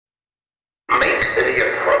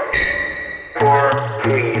3,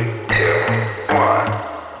 2, 1.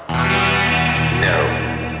 No.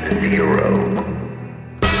 0.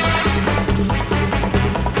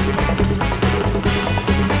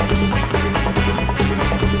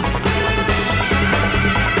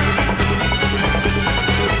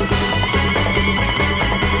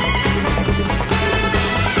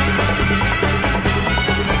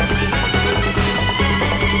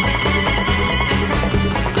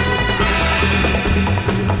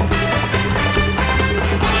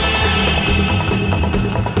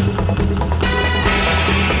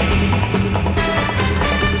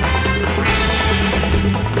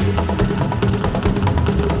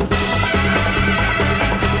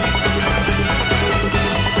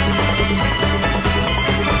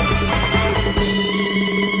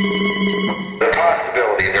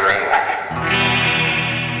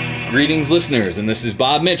 Greetings, listeners, and this is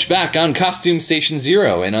Bob Mitch back on Costume Station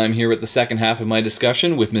Zero, and I'm here with the second half of my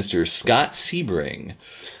discussion with Mr. Scott Sebring.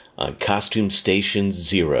 On Costume Station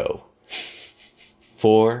Zero.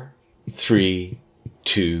 4, 3,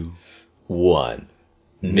 2, 1.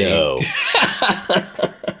 No.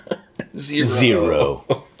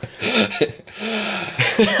 Zero.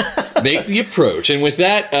 Make the approach, and with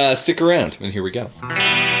that, stick around, and here we go.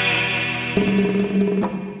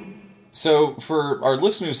 So, for our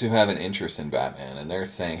listeners who have an interest in Batman, and they're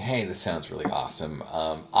saying, hey, this sounds really awesome,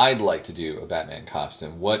 I'd like to do a Batman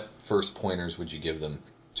costume, what first pointers would you give them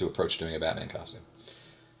to approach doing a Batman costume?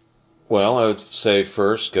 Well, I would say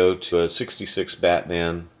first go to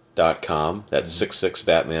 66batman.com. That's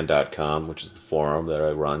 66batman.com, which is the forum that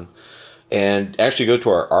I run. And actually go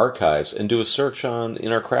to our archives and do a search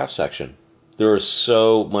in our craft section. There is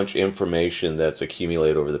so much information that's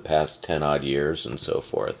accumulated over the past 10-odd years and so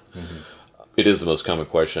forth. Mm-hmm. It is the most common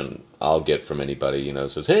question I'll get from anybody,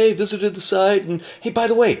 says, hey, visited the site, and hey, by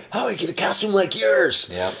the way, how do I get a costume like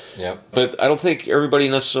yours? Yep. But I don't think everybody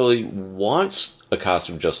necessarily wants a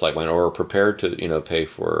costume just like mine, or are prepared to, pay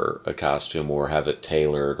for a costume or have it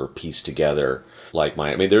tailored or pieced together like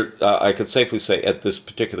mine. I mean, I could safely say at this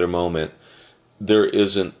particular moment, there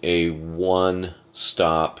isn't a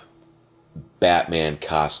one-stop Batman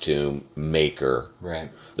costume maker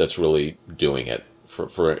that's really doing it,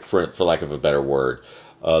 for lack of a better word.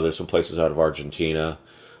 There's some places out of Argentina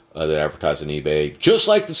that advertise on eBay, just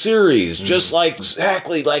like the series, just like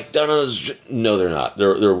exactly like Dunno's. No, they're not.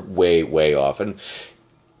 They're way, way off. And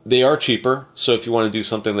they are cheaper, so if you want to do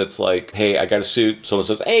something that's like, hey, I got a suit, someone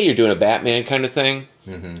says, hey, you're doing a Batman kind of thing,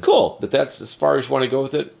 cool. But that's as far as you want to go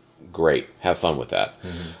with it, great. Have fun with that.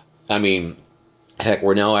 I mean, heck,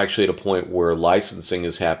 we're now actually at a point where licensing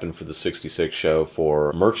has happened for the 66 show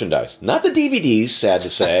for merchandise. Not the DVDs, sad to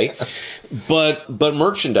say, but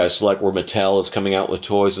merchandise, like where Mattel is coming out with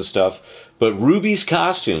toys and stuff. But Ruby's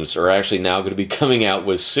costumes are actually now going to be coming out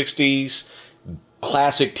with 60s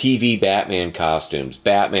classic TV Batman costumes.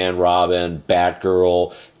 Batman, Robin,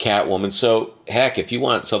 Batgirl, Catwoman. So, heck, if you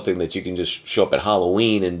want something that you can just show up at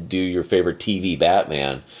Halloween and do your favorite TV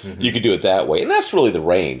Batman, you could do it that way. And that's really the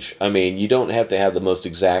range. I mean, you don't have to have the most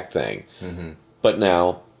exact thing. But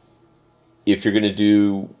now, if you're going to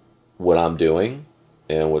do what I'm doing,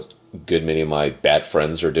 and what a good many of my Bat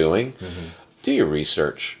friends are doing, do your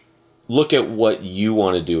research. Look at what you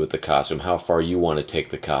want to do with the costume, how far you want to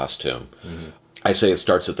take the costume. I say it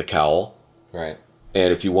starts at the cowl. Right.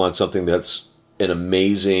 And if you want something that's an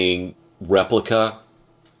amazing replica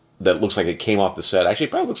that looks like it came off the set, actually it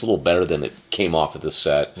probably looks a little better than it came off of the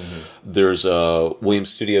set, there's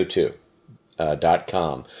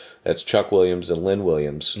WilliamsStudio2.com. That's Chuck Williams and Lynn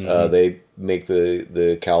Williams. They make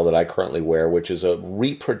the cowl that I currently wear, which is a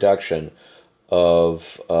reproduction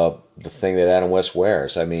of the thing that Adam West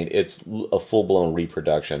wears. I mean, it's a full-blown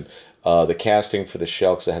reproduction. The casting for the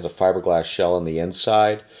shell, because it has a fiberglass shell on the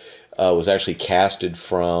inside, was actually casted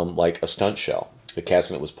from like a stunt shell. The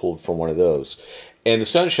casting that was pulled from one of those. And the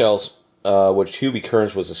stunt shells, which Hubie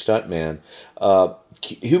Kearns was a stuntman,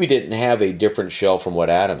 Hubie didn't have a different shell from what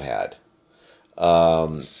Adam had.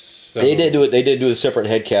 They did do it. They did do a separate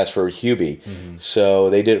head cast for Hubie, so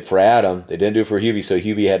they did it for Adam. They didn't do it for Hubie, so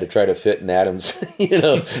Hubie had to try to fit in Adam's,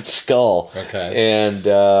 skull. Okay. And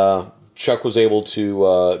Chuck was able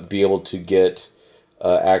to get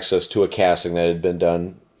access to a casting that had been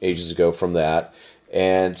done ages ago from that.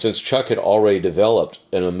 And since Chuck had already developed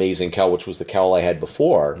an amazing cowl, which was the cowl I had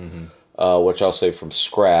before, which I'll say from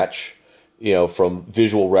scratch, from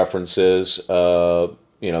visual references,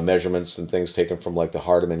 measurements and things taken from like the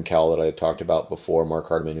Hardiman cowl that I had talked about before, Mark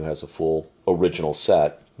Hardiman, who has a full original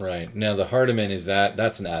set. Right. Now the Hardiman,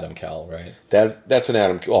 that's an Adam cowl, right? That's an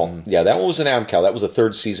Adam cowl. Yeah, that one was an Adam cowl. That was a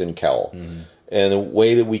third season cowl. And the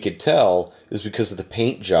way that we could tell is because of the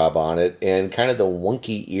paint job on it and kind of the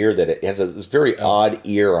wonky ear that it has this very odd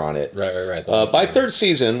ear on it. Right. By third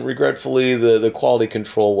season, regretfully, the quality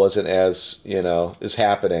control wasn't as, is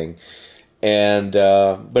happening. And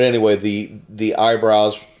but anyway, the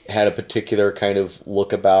eyebrows had a particular kind of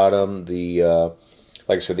look about them.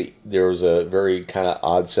 Like I said, there was a very kind of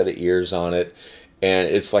odd set of ears on it, and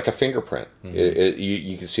it's like a fingerprint. Mm-hmm.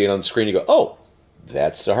 You can see it on the screen. You go, oh,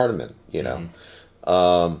 that's the Hardiman,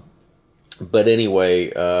 Mm-hmm. But anyway,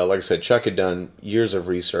 like I said, Chuck had done years of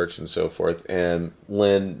research and so forth, and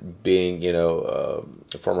Lynn, being a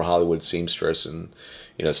former Hollywood seamstress, and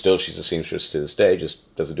still she's a seamstress to this day,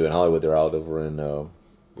 just doesn't do it in Hollywood. They're out over in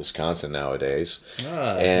Wisconsin nowadays,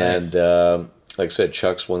 and nice. Like I said,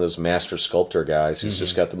 Chuck's one of those master sculptor guys who's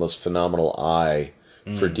just got the most phenomenal eye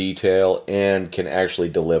for detail and can actually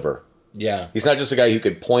deliver. Yeah. He's not just a guy who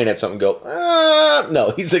could point at something and go, ah!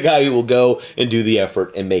 No, he's the guy who will go and do the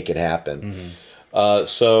effort and make it happen. Mm-hmm.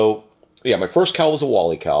 So, my first cowl was a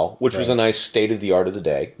Wally cowl, which was a nice state-of-the-art of the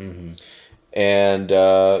day. Mm-hmm. And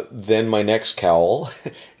then my next cowl,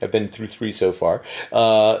 I've been through 3 so far,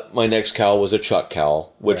 my next cowl was a Chuck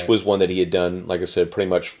cowl, which was one that he had done, like I said, pretty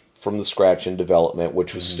much from the scratch in development,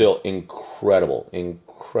 which was still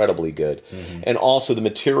incredibly good. Mm-hmm. And also the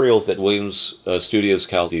materials that Williams Studios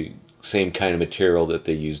cowls, the same kind of material that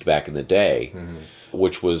they used back in the day,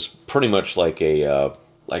 which was pretty much like a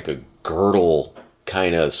girdle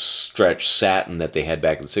kind of stretch satin that they had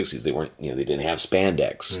back in the 60s. They weren't, they didn't have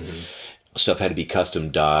spandex. Mm-hmm. Stuff had to be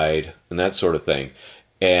custom dyed and that sort of thing.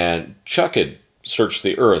 And Chuck had searched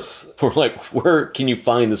the earth for where can you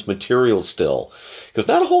find this material still? Because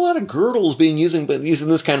not a whole lot of girdles being using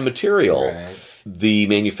this kind of material. Right. The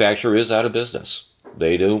manufacturer is out of business.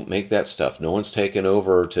 They don't make that stuff. No one's taken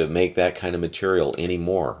over to make that kind of material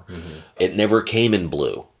anymore. Mm-hmm. It never came in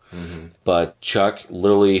blue. Mm-hmm. But Chuck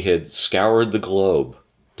literally had scoured the globe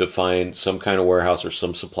to find some kind of warehouse or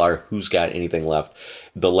some supplier who's got anything left.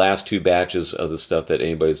 The last 2 batches of the stuff that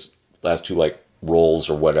last 2 rolls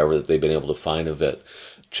or whatever that they've been able to find of it,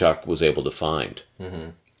 Chuck was able to find. Mm-hmm.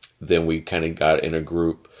 Then we kind of got in a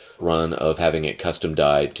group run of having it custom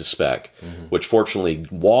dyed to spec, which fortunately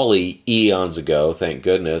Wally, eons ago, thank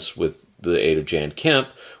goodness, with the aid of Jan Kemp,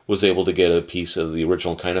 was able to get a piece of the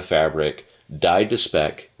original kind of fabric dyed to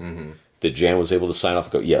spec that Jan was able to sign off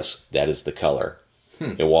and go, yes, that is the color.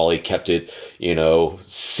 And Wally kept it,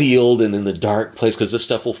 sealed and in the dark place, because this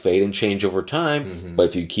stuff will fade and change over time. But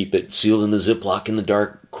if you keep it sealed in the Ziploc in the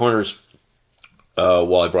dark corners,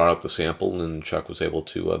 Wally brought out the sample, and Chuck was able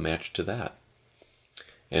to match to that.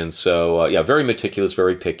 And so, very meticulous,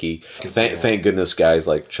 very picky. Thank goodness guys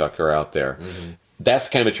like Chuck are out there. Mm-hmm. That's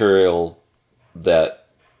the kind of material that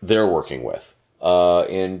they're working with.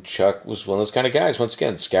 And Chuck was one of those kind of guys, once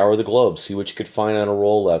again, scour the globe, see what you could find on a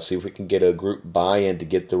roll left, see if we can get a group buy-in to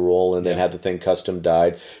get the roll and then have the thing custom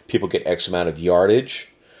dyed. People get X amount of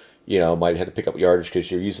yardage. Might have to pick up yardage because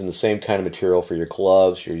you're using the same kind of material for your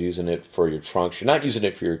gloves, you're using it for your trunks, you're not using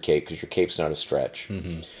it for your cape because your cape's not a stretch.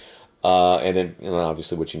 Mm-hmm. And then,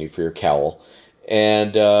 obviously what you need for your cowl.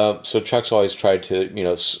 And so Chuck's always tried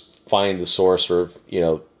to, find the source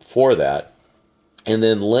for that. And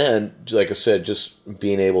then Len, like I said, just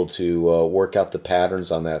being able to work out the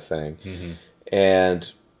patterns on that thing. Mm-hmm.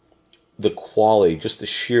 And the quality, just the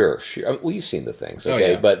sheer you've seen the things,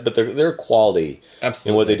 okay? But their quality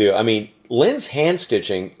and what they do. I mean, Len's hand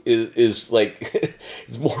stitching is like,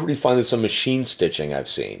 it's more refined than some machine stitching I've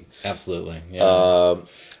seen. Absolutely, yeah.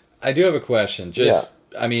 I do have a question.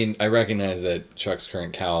 I recognize that Chuck's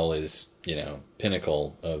current cowl is,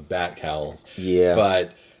 pinnacle of bat cowls. Yeah.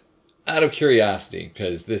 But out of curiosity,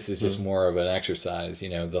 because this is just more of an exercise,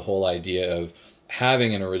 the whole idea of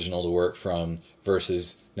having an original to work from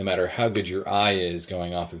versus no matter how good your eye is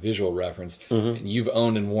going off a visual reference, and you've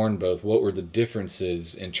owned and worn both, what were the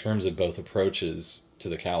differences in terms of both approaches to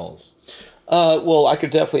the cowls? Well, I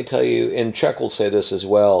could definitely tell you, and Chuck will say this as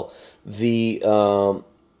well, the...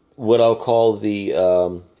 what I'll call the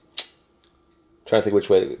trying to think which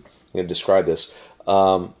way I'm going to describe this.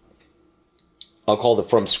 I'll call the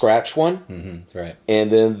from scratch one, right,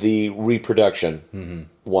 and then the reproduction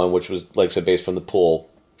one, which was, like I said, based from the pull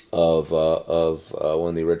of one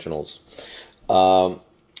of the originals.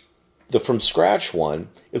 The from scratch one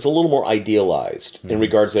is a little more idealized in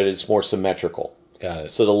regards that it's more symmetrical. Got it.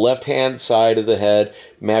 So the left-hand side of the head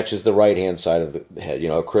matches the right-hand side of the head.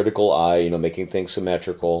 A critical eye, making things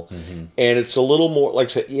symmetrical. Mm-hmm. And it's a little more, like I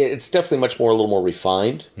said, it's definitely a little more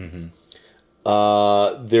refined.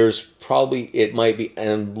 Mm-hmm. There's probably, it might be,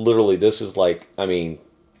 and literally this is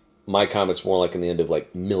my comment's more like in the end of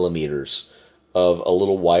millimeters of a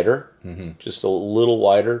little wider, just a little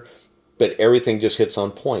wider, but everything just hits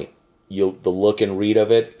on point. The look and read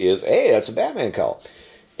of it is, hey, that's a Batman cowl.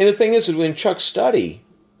 And the thing is when Chuck's study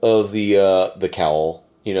of the cowl,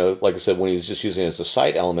 like I said, when he was just using it as a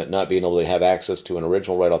sight element, not being able to have access to an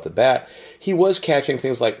original right off the bat, he was catching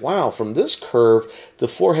things like, wow, from this curve, the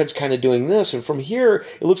forehead's kind of doing this, and from here,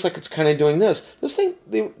 it looks like it's kind of doing this. This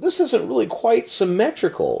isn't really quite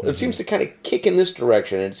symmetrical. It seems to kind of kick in this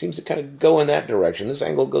direction, and it seems to kind of go in that direction. This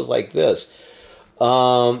angle goes like this.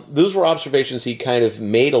 Those were observations he kind of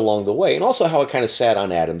made along the way, and also how it kind of sat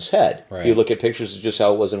on Adam's head. Right. You look at pictures of just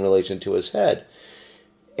how it was in relation to his head.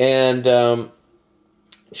 And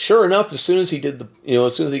sure enough, as soon as he did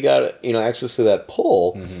as soon as he got access to that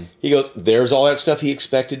pull, he goes, "There's all that stuff he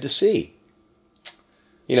expected to see."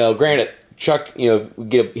 Granted, Chuck,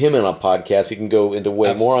 get him in a podcast, he can go into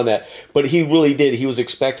way more on that. But he really did. He was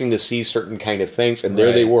expecting to see certain kind of things, and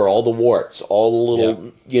there they were, all the warts, all the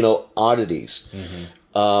little oddities,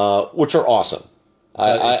 which are awesome.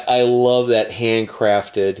 I love that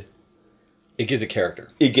handcrafted. It gives a character.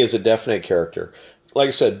 It gives a definite character. Like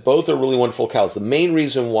I said, both are really wonderful cows. The main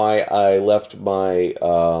reason why I left my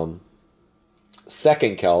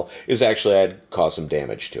second cowl is actually I'd caused some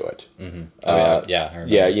damage to it. Mm-hmm. I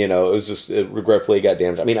remember. It was just regretfully it got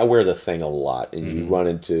damaged. I mean, I wear the thing a lot, and you run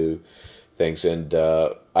into things, and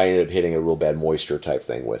I ended up hitting a real bad moisture type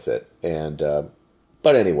thing with it. And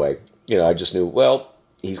but anyway, I just knew, well,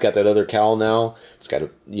 he's got that other cowl now. It's got a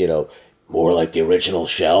more like the original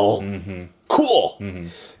shell. Mm-hmm. Cool. Mm-hmm.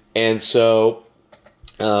 And so.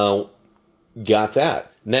 Got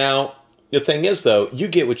that. Now, the thing is, though, you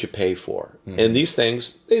get what you pay for. Mm-hmm. And these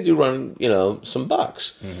things, they do run, some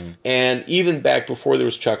bucks. Mm-hmm. And even back before there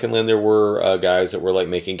was Chuck and Lynn, there were guys that were like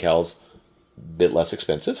making cowls a bit less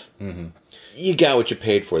expensive. Mm-hmm. You got what you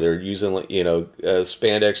paid for. They're using,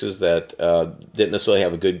 spandexes that didn't necessarily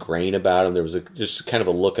have a good grain about them. There was just kind of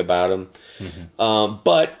a look about them. Mm-hmm.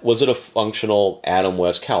 But was it a functional Adam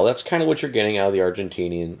West cowl? That's kind of what you're getting out of the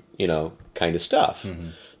Argentinian, kind of stuff. Mm-hmm.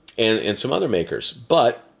 And some other makers.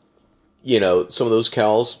 But, some of those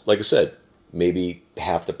cowls, like I said, maybe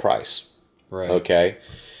half the price. Right. Okay?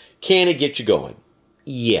 Can it get you going?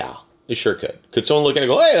 Yeah, it sure could. Could someone look at it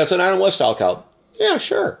and go, hey, that's an Adam West style cowl? Yeah,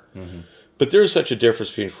 sure. Mm-hmm. But there's such a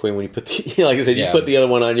difference between when you put the, like I said, you put the other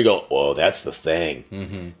one on, you go, oh, that's the thing.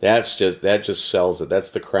 Mm-hmm. That just sells it. That's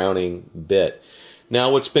the crowning bit.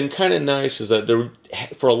 Now, what's been kind of nice is that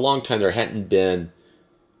for a long time there hadn't been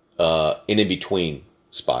an in-between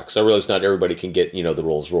spot. Because I realize not everybody can get, the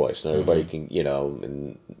Rolls Royce. Not everybody can,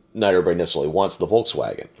 and not everybody necessarily wants the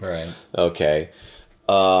Volkswagen. Right. Okay.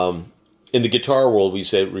 In the guitar world, we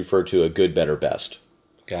refer to a good, better, best.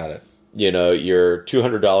 Got it. Your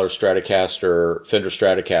 $200 Stratocaster, Fender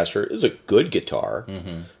Stratocaster is a good guitar,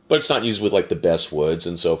 but it's not used with like the best woods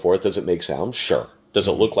and so forth. Does it make sound? Sure. Does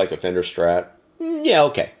it look like a Fender Strat? Yeah,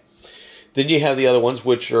 okay. Then you have the other ones,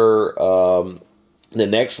 which are the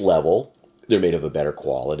next level. They're made of a better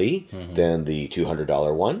quality than the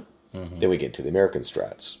 $200 one. Then we get to the American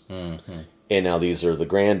Strats. And now these are the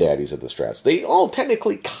granddaddies of the Strats. They all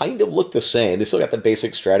technically kind of look the same. They still got the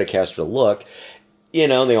basic Stratocaster look. They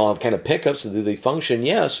all have kind of pickups. Do they function?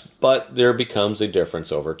 Yes, but there becomes a difference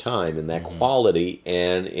over time in that quality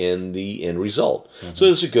and in the end result. So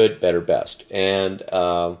there's a good, better, best. And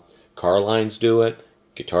car lines do it.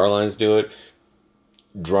 Guitar lines do it.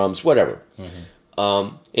 Drums, whatever.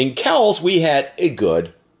 In cowls, we had a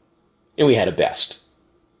good and we had a best.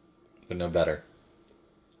 But no better.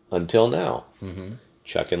 Until now.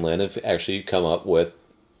 Chuck and Lynn have actually come up with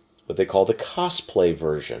what they call the cosplay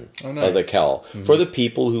version of the cowl. For the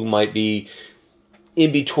people who might be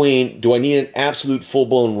in between, do I need an absolute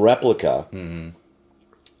full-blown replica?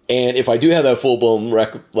 And if I do have that full-blown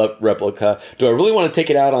replica, do I really want to take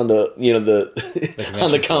it out on the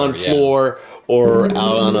on the con floor or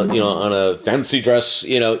out on a fancy dress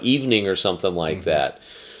evening or something like that?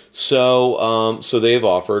 So they've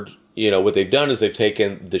offered, what they've done is they've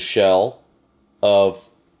taken the shell of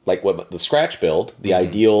like what the scratch build, the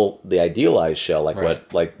idealized shell,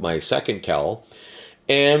 like my second cowl,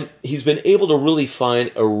 and he's been able to really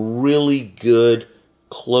find a really good,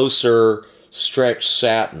 closer stretch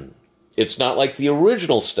satin. It's not like the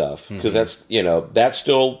original stuff because that's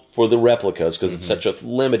still for the replicas because it's such a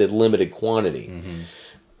limited quantity.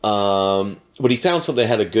 But he found something that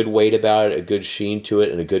had a good weight about it, a good sheen to it,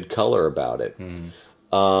 and a good color about it.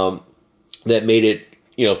 That made it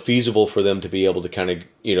feasible for them to be able to kind of,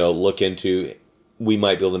 look into, we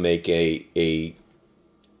might be able to make a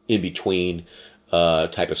in-between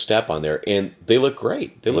type of step on there. And they look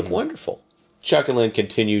great. They look wonderful. Chuck and Lynn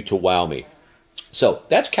continue to wow me. So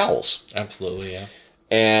that's Cowles. Absolutely, yeah.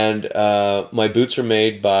 And my boots are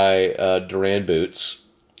made by Duran Boots.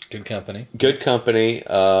 Good company. Good company.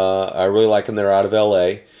 I really like them. They're out of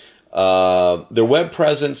L.A. Their web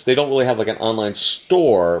presence, they don't really have like an online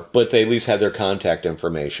store, but they at least have their contact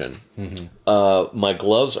information. Mm-hmm. My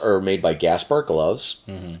gloves are made by Gaspar Gloves.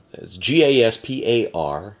 Mm-hmm. It's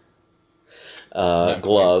Gaspar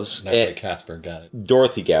gloves. Not quite Casper, got it.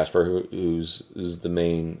 Dorothy Gaspar, who's the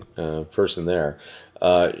main person there.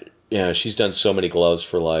 She's done so many gloves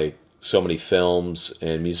for like so many films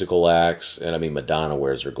and musical acts, and I mean Madonna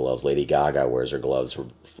wears her gloves, Lady Gaga wears her gloves. Her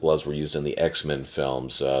gloves were used in the X-Men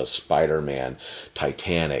films, Spider-Man,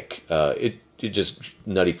 Titanic. It just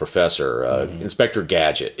Nutty Professor, Inspector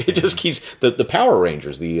Gadget. It just keeps the Power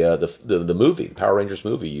Rangers, the movie, the Power Rangers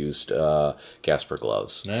movie used Gaspar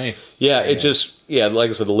gloves. Nice. Yeah, it just like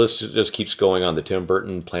I said, the list just keeps going on. The Tim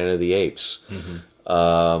Burton Planet of the Apes.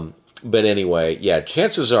 But anyway, yeah,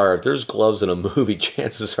 chances are if there's gloves in a movie,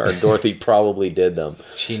 chances are Dorothy probably did them.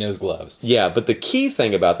 She knows gloves. Yeah, but the key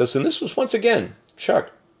thing about this, and this was once again, Chuck,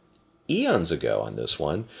 eons ago on this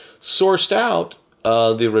one, sourced out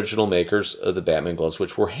the original makers of the Batman gloves,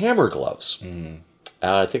 which were Hammer gloves.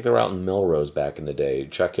 I think they were out in Melrose back in the day.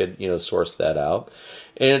 Chuck had, sourced that out.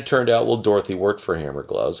 And it turned out, Dorothy worked for Hammer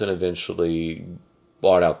Gloves and eventually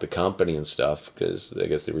bought out the company and stuff because I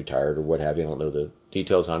guess they retired or what have you. I don't know the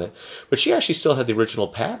details on it. But she actually still had the original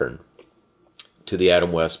pattern to the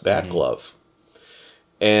Adam West Bat glove.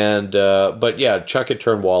 And, but yeah, Chuck had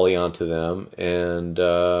turned Wally onto them and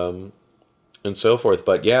so forth.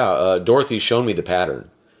 But yeah, Dorothy's shown me the pattern.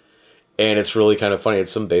 And it's really kind of funny.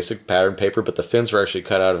 It's some basic pattern paper, but the fins are actually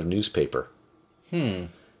cut out of newspaper.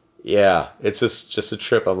 Yeah, it's just a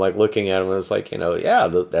trip. I'm like looking at them and it's like,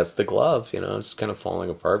 that's the glove, it's kind of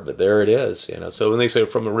falling apart, but there it is, So when they say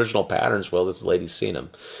from original patterns, well, this lady's seen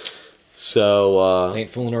them. So,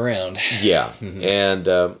 ain't fooling around. Yeah.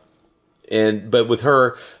 But with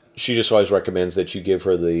her, she just always recommends that you give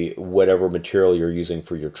her the whatever material you're using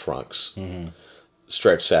for your trunks.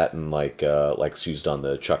 Stretch satin, like it's used on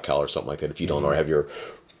the Chuck Collar or something like that. If you don't already have your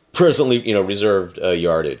presently, reserved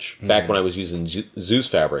yardage. Back when I was using Zeus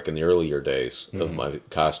fabric in the earlier days of my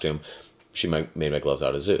costume, she made my gloves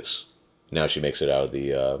out of Zeus. Now she makes it out of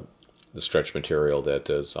the stretch material that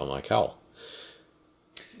is on my cowl.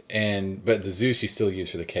 But the Zeus you still use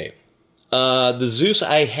for the cape. The Zeus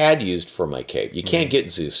I had used for my cape. You can't get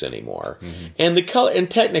Zeus anymore, and the color. And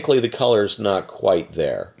technically, the color's not quite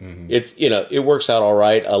there. It's it works out all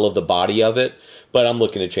right. I love the body of it, but I'm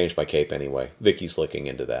looking to change my cape anyway. Vicky's looking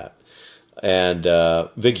into that, and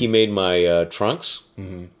Vicky made my trunks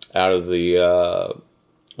out of the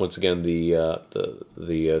once again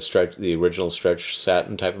the stretch, the original stretch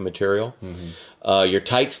satin type of material. Your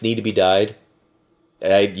tights need to be dyed.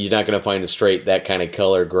 You're not going to find a straight that kind of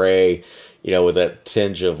color gray, with that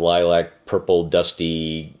tinge of lilac, purple,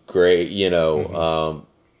 dusty gray,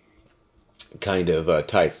 kind of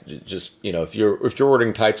tights. Just if you're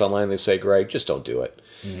ordering tights online, they say gray, just don't do it.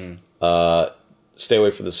 Stay away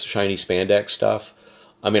from the shiny spandex stuff.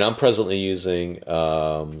 I mean, I'm presently using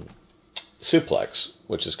Suplex,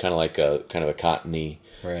 which is kind of like a cottony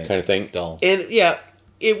kind of thing. Dull. And yeah,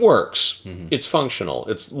 it works. It's functional.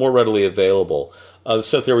 It's more readily available. The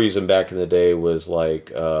stuff they were using back in the day was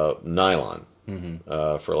like nylon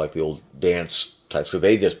for like the old dance types, because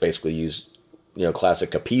they just basically used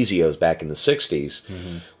classic Capezios back in the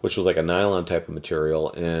 60s, which was like a nylon type of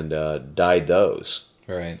material, and dyed those.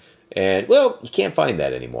 Right. And, you can't find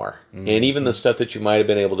that anymore. And even the stuff that you might have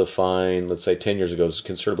been able to find, let's say 10 years ago, is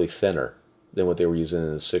considerably thinner than what they were using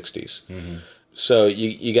in the 60s. So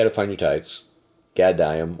you got to find your tights, got to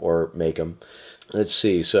dye them or make them. Let's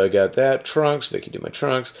see. So I got that. Trunks. Vicky did my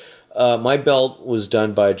trunks. My belt was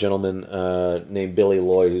done by a gentleman named Billy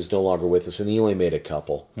Lloyd, who's no longer with us, and he only made a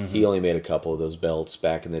couple. He only made a couple of those belts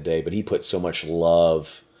back in the day, but he put so much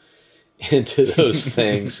love into those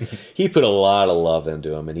things. He put a lot of love into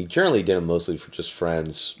them, and he generally did them mostly for just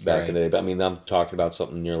friends back in the day. But I mean, I'm talking about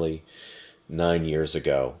something nearly 9 years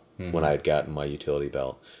ago when I had gotten my utility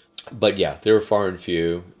belt. But yeah, they were far and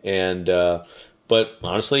few. And but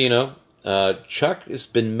honestly, Chuck has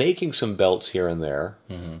been making some belts here and there.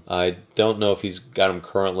 I don't know if he's got them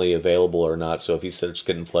currently available or not, so if he starts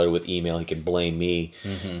getting flooded with email, he can blame me.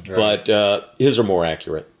 Right. But his are more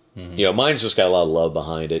accurate. Mine's just got a lot of love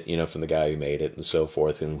behind it, from the guy who made it and so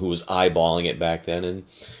forth, and who was eyeballing it back then.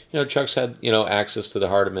 And, Chuck's had, access to the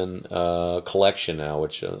Hardiman collection now,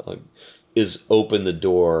 which is opened the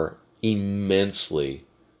door immensely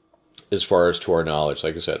as far as to our knowledge.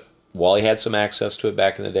 Like I said, Wally had some access to it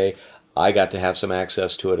back in the day. I got to have some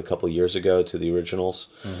access to it a couple of years ago, to the originals,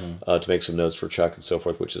 to make some notes for Chuck and so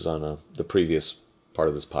forth, which is on the previous part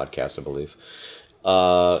of this podcast, I believe.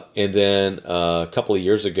 And then a couple of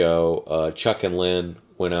years ago, Chuck and Lynn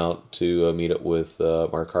went out to meet up with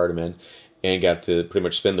Mark Hardiman and got to pretty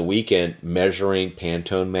much spend the weekend measuring,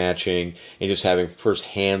 Pantone matching, and just having first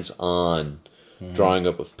hands-on drawing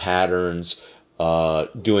up of patterns,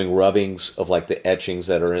 doing rubbings of like the etchings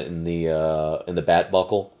that are in the bat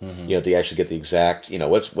buckle. To actually get the exact,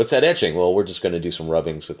 what's that etching? Well, we're just going to do some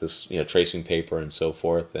rubbings with this, tracing paper and so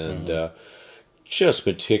forth, and just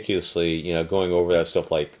meticulously, going over that stuff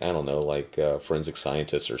like, I don't know, like forensic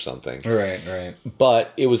scientists or something. Right.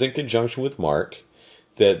 But it was in conjunction with Mark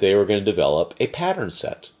that they were going to develop a pattern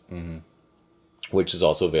set, which is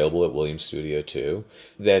also available at Williams Studio 2,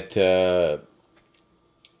 that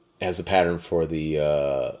has a pattern for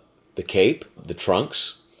the cape, the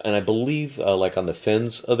trunks, and I believe like on the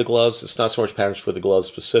fins of the gloves. It's not so much patterns for the gloves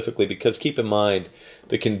specifically, because keep in mind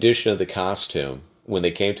the condition of the costume when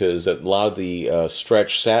they came to it is that a lot of the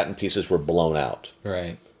stretch satin pieces were blown out.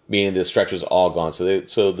 Right. Meaning the stretch was all gone.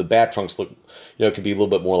 So the bat trunks look, could be a little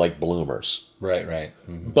bit more like bloomers. Right.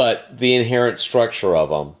 But the inherent structure of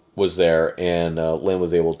them was there, and Lynn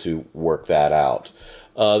was able to work that out.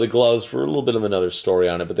 The gloves were a little bit of another story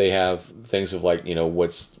on it, but they have things of like,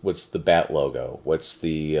 what's the bat logo? What's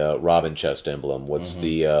the Robin chest emblem? What's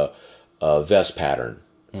the vest pattern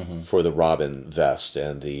for the Robin vest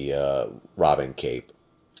and the Robin cape?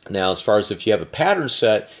 Now, as far as if you have a pattern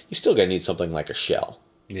set, you still going to need something like a shell.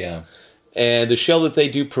 Yeah. And the shell that they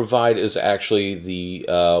do provide is actually the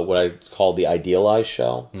what I call the idealized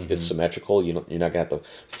shell. It's symmetrical. You're not going to have to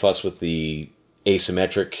fuss with the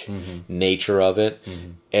asymmetric nature of it.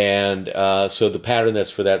 And so the pattern that's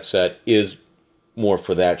for that set is more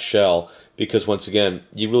for that shell, because once again,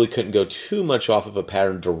 you really couldn't go too much off of a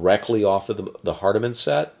pattern directly off of the Hardiman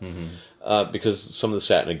set, because some of the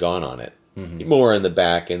satin had gone on it. More in the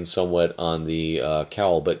back and somewhat on the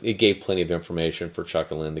cowl, but it gave plenty of information for Chuck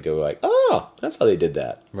and Lynn to go like, oh, that's how they did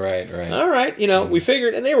that. Right. All right, we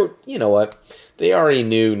figured, and they were, they already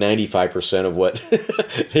knew 95% of what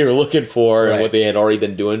they were looking for and what they had already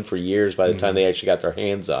been doing for years by the time they actually got their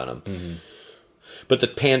hands on them. But the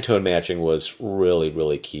Pantone matching was really,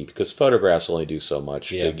 really key, because photographs only do so much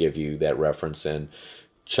to give you that reference, and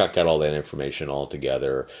Chuck got all that information all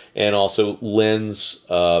together. And also Lynn's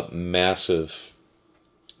massive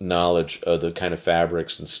knowledge of the kind of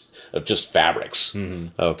fabrics and of just fabrics,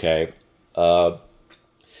 okay, that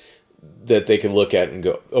they could look at and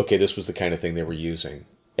go, okay, this was the kind of thing they were using.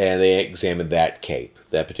 And they examined that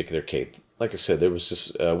particular cape. Like I said, there was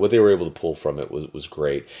just what they were able to pull from it was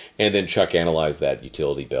great. And then Chuck analyzed that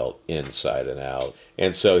utility belt inside and out.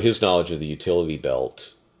 And so his knowledge of the utility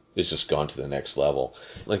belt is just gone to the next level.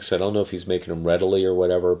 Like I said, I don't know if he's making them readily or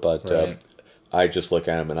whatever, but I just look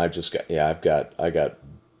at him and I got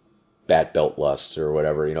bat belt lust or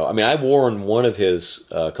whatever. I mean, I wore one of his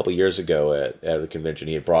a couple of years ago at a convention.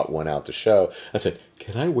 He had brought one out to show. I said,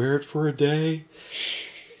 "Can I wear it for a day?"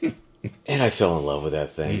 And I fell in love with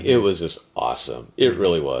that thing. It was just awesome. It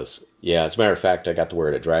really was. Yeah, as a matter of fact, I got to wear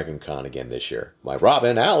it at Dragon Con again this year. My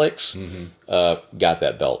Robin, Alex, got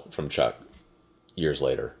that belt from Chuck years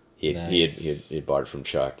later. He had bought it from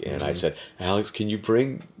Chuck, and I said, "Alex, can you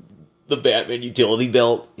bring the Batman utility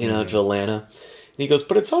belt, to Atlanta?" And he goes,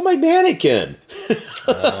 "But it's on my mannequin."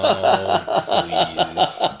 Oh,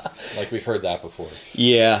 please! Like we've heard that before.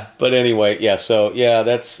 Yeah, but anyway, So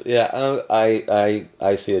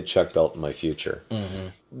I see a Chuck belt in my future.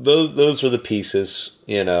 Those are the pieces,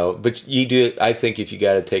 But you do. I think if you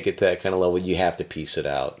got to take it to that kind of level, you have to piece it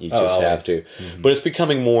out. You just have to. But it's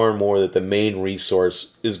becoming more and more that the main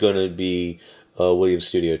resource is going to be Williams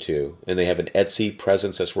Studio 2, and they have an Etsy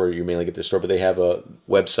presence. That's where you mainly get their store, but they have a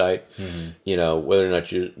website. Whether or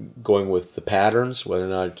not you're going with the patterns, whether or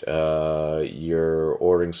not you're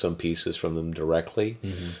ordering some pieces from them directly,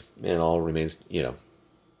 and it all remains,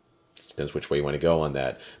 depends which way you want to go on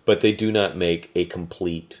that. But they do not make a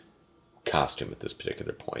complete costume at this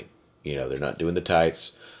particular point. They're not doing the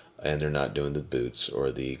tights, and they're not doing the boots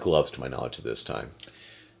or the gloves, to my knowledge, at this time.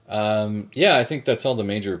 I think that's all the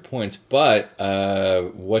major points. But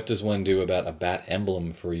what does one do about a bat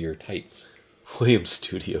emblem for your tights? Williams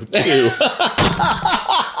Studio 2.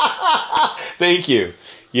 Thank you.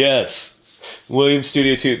 Yes. Williams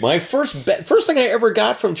Studio 2. My first thing I ever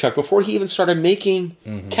got from Chuck before he even started making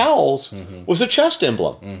cowls was a chest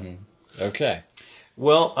emblem. Okay.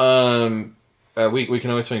 Well, we can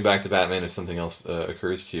always swing back to Batman if something else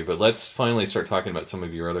occurs to you, but let's finally start talking about some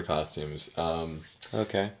of your other costumes.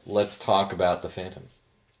 Okay. Let's talk about the Phantom.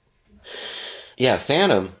 Yeah,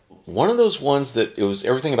 Phantom. one of those ones that it was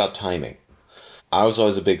everything about timing. I was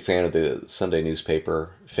always a big fan of the Sunday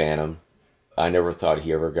newspaper, Phantom. I never thought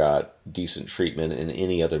he ever got decent treatment in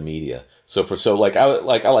any other media. I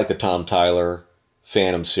like the Tom Tyler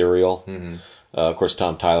Phantom serial. Mm-hmm. Of course,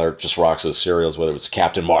 Tom Tyler just rocks those serials, whether it's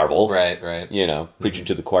Captain Marvel, right, preaching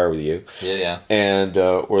to the choir with you, yeah, and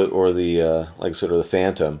or the like I said, or the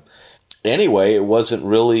Phantom. Anyway, it wasn't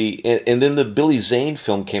really, and then the Billy Zane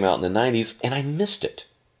film came out in the '90s, and I missed it.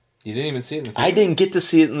 You didn't even see it in the theater? I didn't get to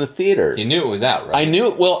see it in the theaters. You knew it was out, right? I knew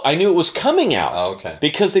it was coming out. Oh, okay.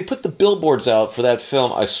 Because they put the billboards out for that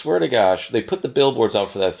film. I swear to gosh, they put the billboards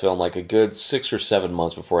out for that film like a good 6 or 7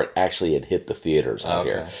 months before it actually had hit the theaters out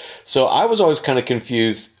here. So I was always kind of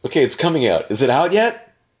confused. Okay, it's coming out. Is it out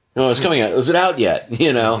yet? No, it's coming out. Is it out yet?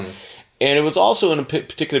 You know? Mm-hmm. And it was also in a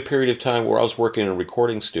particular period of time where I was working in a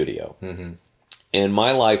recording studio. Mm-hmm. And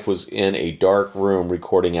my life was in a dark room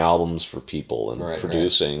recording albums for people and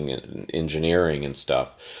producing and engineering and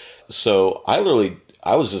stuff. So I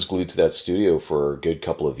was just glued to that studio for a good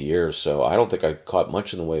couple of years. So I don't think I caught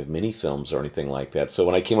much in the way of mini films or anything like that. So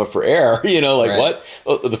when I came up for air, what?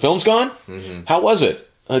 Oh, the film's gone? Mm-hmm. How was it?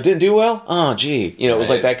 Didn't do well? Oh, gee. It was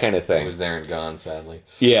like that kind of thing. It was there and gone, sadly.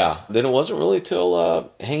 Yeah. Then it wasn't really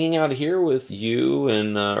till hanging out here with you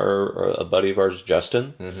and or a buddy of ours,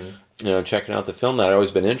 Justin. Mm-hmm. Checking out the film that I'd always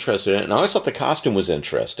been interested in. And I always thought the costume was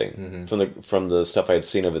interesting from the stuff I had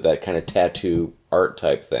seen of it, that kind of tattoo art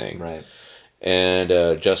type thing. Right. And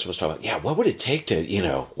Justin was talking about, what would it take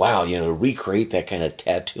to, recreate that kind of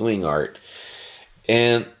tattooing art?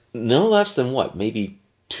 And no less than maybe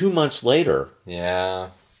 2 months later. Yeah.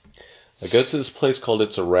 I go to this place called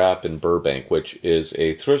It's a Wrap in Burbank, which is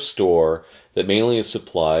a thrift store that mainly is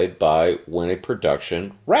supplied by Winnie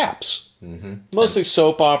Production Wraps. Mm-hmm. Mostly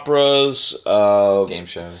soap operas, game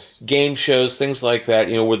shows, things like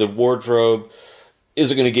that. Where the wardrobe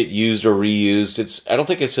isn't going to get used or reused. I don't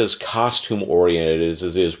think it says costume oriented as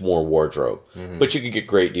it is more wardrobe. Mm-hmm. But you could get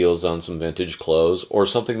great deals on some vintage clothes or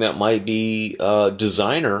something that might be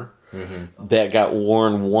designer. Mm-hmm. That got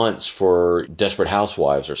worn once for Desperate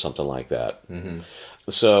Housewives or something like that. Mm-hmm.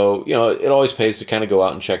 So, it always pays to kind of go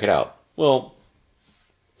out and check it out. Well,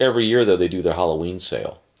 every year, though, they do their Halloween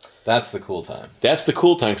sale. That's the cool time. That's the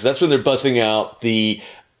cool time, because that's when they're buzzing out we're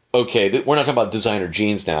not talking about designer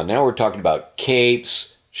jeans now. Now we're talking about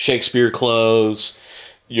capes, Shakespeare clothes,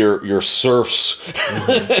 your serfs,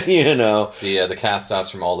 Mm-hmm. The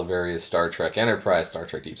cast-offs from all the various Star Trek Enterprise, Star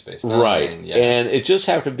Trek Deep Space Nine. Right. Yeah. And it just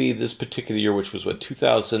happened to be this particular year, which was,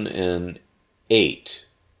 2008?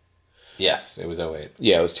 Yes, it was 2008.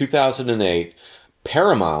 Yeah, it was 2008.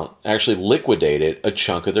 Paramount actually liquidated a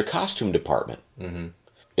chunk of their costume department. Mm-hmm.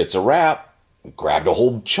 It's a Wrap. Grabbed a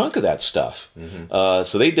whole chunk of that stuff. Mm-hmm.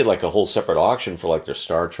 So they did like a whole separate auction for like their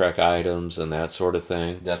Star Trek items and that sort of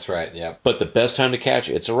thing. That's right, yeah. But the best time to catch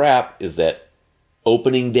It's a Wrap is that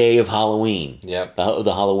opening day of Halloween. Yep.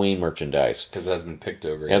 The Halloween merchandise. Because it hasn't been picked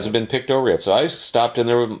over yet. It hasn't been picked over yet. So I stopped in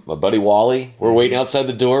there with my buddy Wally. We're waiting outside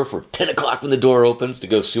the door for 10 o'clock when the door opens to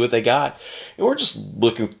go see what they got. And we're just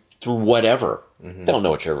looking through whatever. Mm-hmm. They don't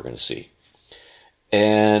know what you're ever going to see.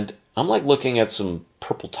 And I'm like looking at some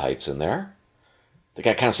purple tights in there. They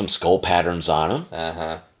got kind of some skull patterns on them.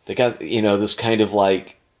 Uh-huh. They got, this kind of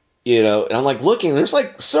like, and I'm like looking, there's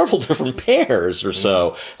like several different pairs or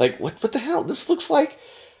so. Like, what the hell? This looks like,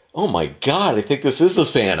 oh my God, I think this is the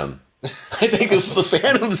Phantom. I think this is the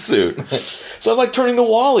Phantom suit. So I'm like turning to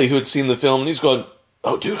Wally, who had seen the film, and he's going,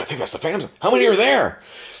 oh, dude, I think that's the Phantom suit. How many are there?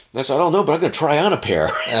 And I said, I don't know, but I'm going to try on a pair,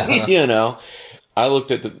 uh-huh.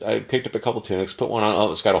 I picked up a couple tunics, put one on.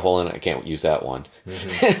 Oh, it's got a hole in it. I can't use that one.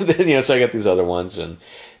 Mm-hmm. And then, so I got these other ones, and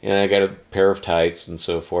I got a pair of tights and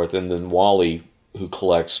so forth. And then Wally, who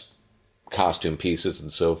collects costume pieces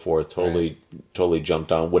and so forth, totally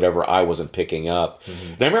jumped on whatever I wasn't picking up.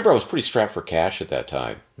 Mm-hmm. And I remember I was pretty strapped for cash at that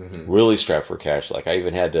time, really strapped for cash. Like I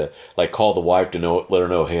even had to call the wife to let her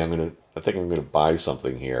know, hey, I think I'm gonna buy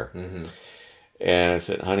something here. Mm-hmm. And I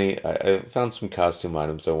said, honey, I found some costume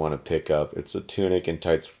items I want to pick up. It's a tunic and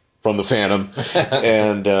tights from the Phantom.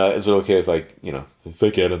 And is it okay if I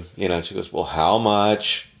get them? And she goes, well, how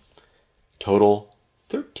much? Total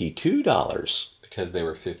 $32. Because they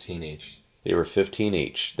were $15 each. They were $15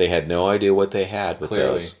 each. They had no idea what they had with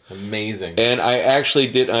those. Amazing. And I actually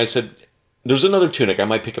did. I said, there's another tunic. I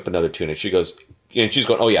might pick up another tunic. She goes, and she's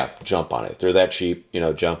going, oh yeah, jump on it. If they're that cheap,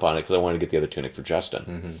 jump on it, because I wanted to get the other tunic for Justin.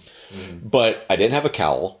 Mm-hmm. Mm-hmm. But I didn't have a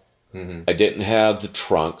cowl. Mm-hmm. I didn't have the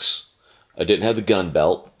trunks. I didn't have the gun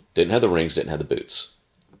belt. Didn't have the rings. Didn't have the boots.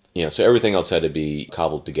 So everything else had to be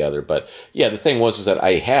cobbled together. But yeah, the thing was that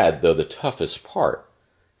I had, though, the toughest part,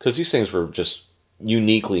 because these things were just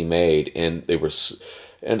uniquely made, and they were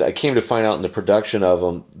And I came to find out in the production of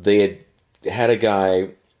them, they had a guy,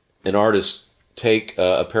 an artist, take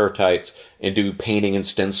a pair of tights and do painting and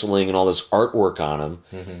stenciling and all this artwork on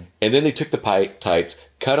them. And then they took the tights,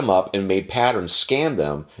 cut them up, and made patterns, scanned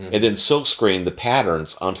them, and then silkscreened the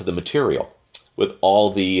patterns onto the material with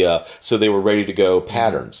all the... so they were ready to go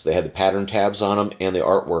patterns. They had the pattern tabs on them and the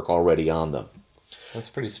artwork already on them. That's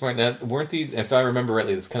pretty smart. Now, weren't if I remember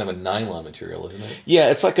rightly, it's kind of a nylon material, isn't it? Yeah,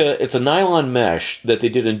 it's a nylon mesh that they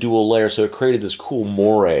did in dual layer, so it created this cool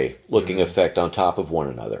moire looking effect on top of one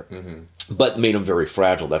another. But made them very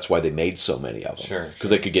fragile. That's why they made so many of them. Sure.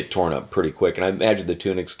 Because they could get torn up pretty quick. And I imagine the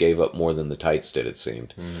tunics gave up more than the tights did, it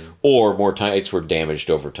seemed. Or more tights were damaged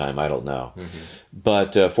over time. I don't know.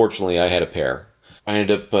 But fortunately, I had a pair. I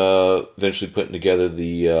ended up eventually putting together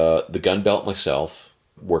the gun belt myself,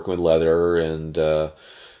 working with leather, and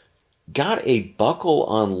got a buckle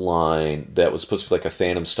online that was supposed to be like a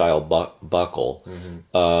Phantom style buckle.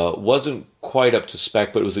 Wasn't quite up to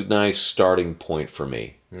spec, but it was a nice starting point for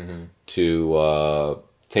me to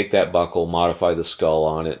take that buckle, modify the skull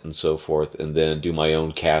on it and so forth, and then do my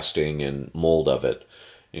own casting and mold of it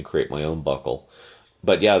and create my own buckle.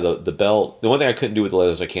 But yeah, the belt, the one thing I couldn't do with the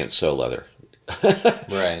leather is I can't sew leather.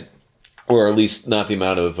 Right. Or at least not the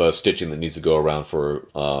amount of stitching that needs to go around for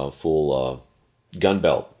a full gun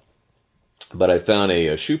belt. But I found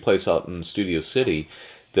a shoe place out in Studio City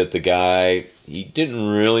that the guy, he didn't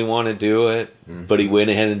really want to do it, but he went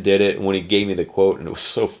ahead and did it. And when he gave me the quote, and it was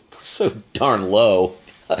so darn low,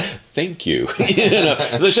 thank you. So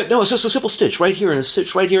I said, no, it's just a simple stitch right here and a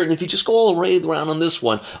stitch right here. And if you just go all the way around on this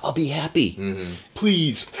one, I'll be happy.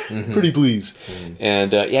 Please. Pretty please.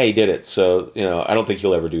 And yeah, he did it. So, I don't think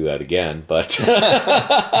he'll ever do that again. But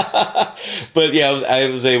but yeah, I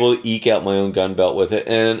was able to eke out my own gun belt with it.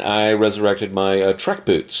 And I resurrected my Trek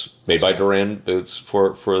boots made by Duran Boots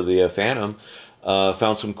for the Phantom.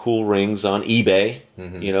 Found some cool rings on eBay.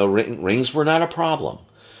 Rings were not a problem.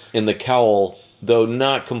 And the cowl, though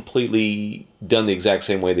not completely done the exact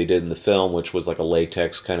same way they did in the film, which was like a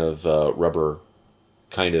latex kind of rubber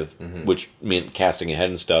kind of, which meant casting ahead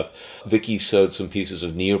and stuff, Vicky sewed some pieces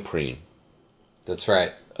of neoprene. That's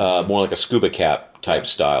right. More like a scuba cap type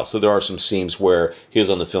style. So there are some seams where his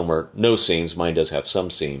on the film are no seams. Mine does have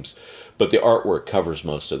some seams. But the artwork covers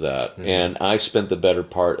most of that. And I spent the better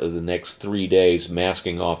part of the next 3 days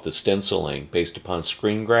masking off the stenciling based upon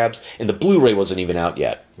screen grabs. And the Blu-ray wasn't even out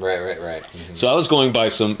yet. Right. So I was going by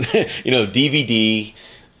some, DVD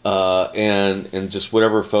and just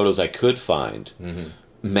whatever photos I could find.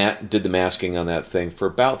 Matt did the masking on that thing for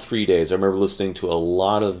about 3 days. I remember listening to a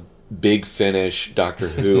lot of Big Finish Doctor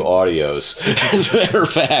Who audios, as a matter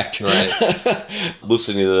of fact. Right.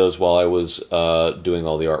 Listening to those while I was doing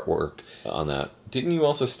all the artwork on that. Didn't you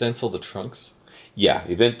also stencil the trunks? Yeah,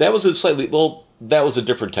 that was that was a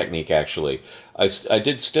different technique, actually. I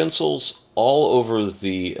did stencils all over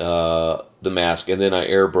the mask, and then I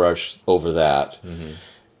airbrushed over that,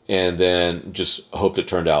 and then just hoped it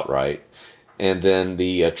turned out right. And then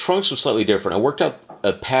the trunks were slightly different. I worked out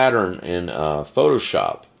a pattern in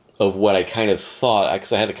Photoshop of what I kind of thought,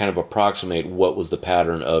 because I had to kind of approximate what was the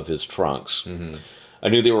pattern of his trunks. I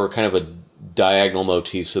knew they were kind of a diagonal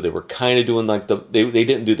motif, so they were kind of doing like they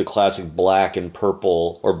didn't do the classic black and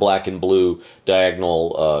purple or black and blue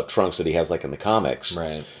diagonal trunks that he has like in the comics.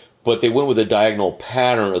 Right. But they went with the diagonal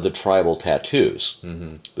pattern of the tribal tattoos.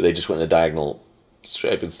 But they just went in a diagonal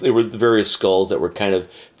stripe. They were the various skulls that were kind of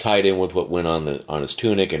tied in with what went on his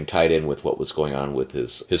tunic and tied in with what was going on with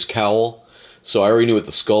his cowl. So I already knew what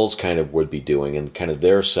the skulls kind of would be doing and kind of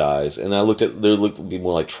their size. And I looked at, they looked to be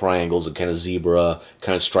more like triangles and kind of zebra,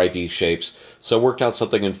 kind of stripy shapes. So I worked out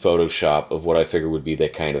something in Photoshop of what I figured would be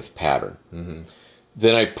that kind of pattern.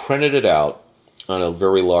 Then I printed it out on a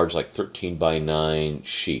very large, like 13 by 9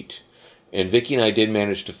 sheet. And Vicky and I did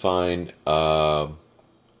manage to find some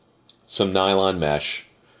nylon mesh.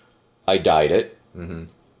 I dyed it.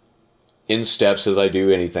 In steps, as I do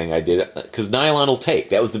anything, I did it because nylon will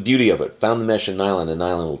take. That was the beauty of it. Found the mesh in nylon, and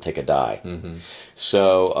nylon will take a dye.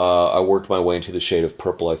 So I worked my way into the shade of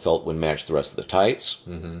purple I felt would match the rest of the tights.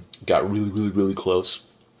 Got really, really, really close.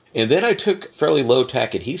 And then I took fairly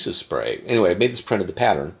low-tack adhesive spray. Anyway, I made this print of the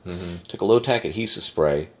pattern. Took a low-tack adhesive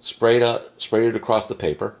spray, sprayed it across the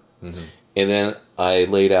paper, and then I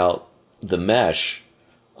laid out the mesh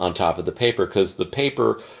on top of the paper because the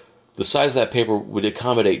paper... The size of that paper would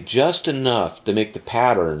accommodate just enough to make the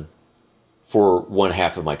pattern for one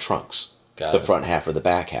half of my trunks. The front half or the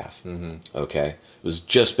back half. Okay? It was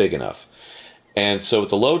just big enough. And so with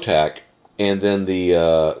the low tack, and then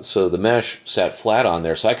the mesh sat flat on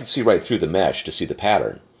there, so I could see right through the mesh to see the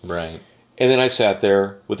pattern. Right. And then I sat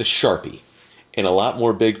there with a Sharpie. and a lot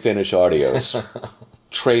more Big Finish audios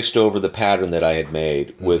traced over the pattern that I had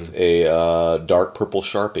made with a dark purple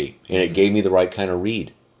Sharpie, and it gave me the right kind of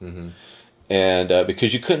read. And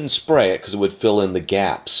because you couldn't spray it because it would fill in the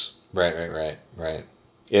gaps. Right.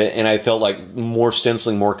 And I felt like more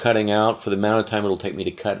stenciling, more cutting out for the amount of time it'll take me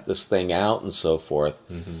to cut this thing out and so forth.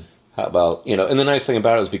 How about, and the nice thing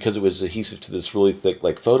about it was because it was adhesive to this really thick,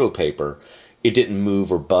 like, photo paper, it didn't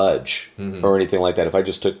move or budge or anything like that. If I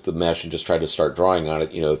just took the mesh and just tried to start drawing on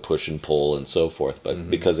it, push and pull and so forth. But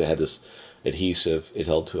because it had this adhesive, it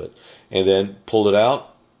held to it. And then pulled it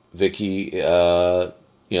out. Vicky, sewed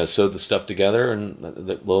the stuff together,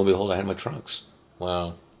 and lo and behold, I had my trunks.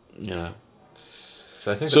 Wow.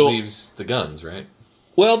 So I think So- that leaves the guns, right?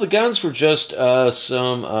 Well, the guns were just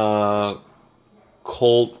some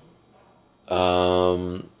Colt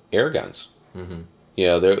air guns.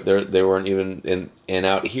 They weren't even and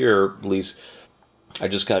out here, at least, I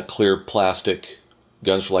just got clear plastic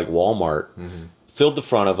guns for like Walmart. Filled the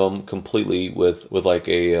front of them completely with like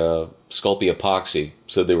a Sculpey epoxy,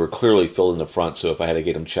 so they were clearly filled in the front. So if I had to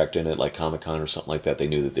get them checked in at like Comic-Con or something like that, they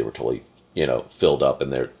knew that they were totally filled up,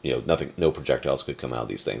 and they're nothing, no projectiles could come out of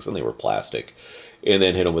these things, and they were plastic. And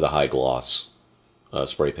then hit them with a high gloss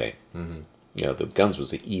spray paint. The guns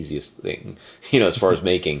was the easiest thing, as far as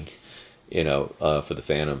making, for the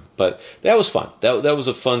Phantom. But that was fun. That was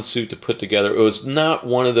a fun suit to put together. It was not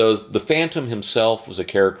one of those. The Phantom himself was a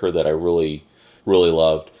character that I really, really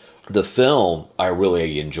loved. The film I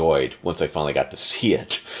really enjoyed once I finally got to see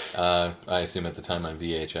it. I assume at the time on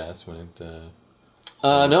VHS when it...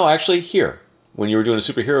 No, actually here when you were doing a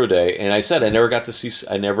superhero day, and I said I never got to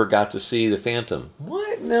see the Phantom.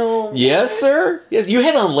 What? No. Yes, sir. Yes, you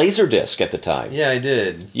had it on Laserdisc at the time. Yeah, I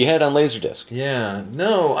did. You had it on Laserdisc. Yeah.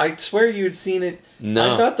 No, I swear you had seen it.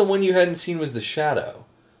 No. I thought the one you hadn't seen was The Shadow.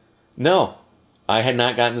 No, I had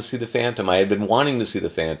not gotten to see the Phantom. I had been wanting to see the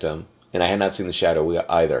Phantom, and I had not seen the Shadow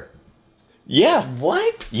either. Yeah.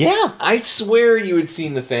 What? Yeah. I swear you had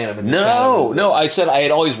seen The Phantom. And the Shadow was No. I said I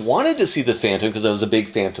had always wanted to see the Phantom because I was a big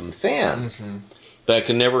Phantom fan. But I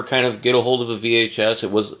could never kind of get a hold of a VHS.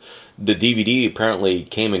 It was the DVD apparently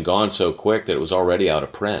came and gone so quick that it was already out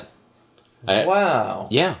of print. Wow.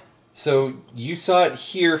 Yeah. So you saw it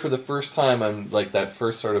here for the first time on like that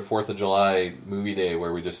first sort of 4th of July movie day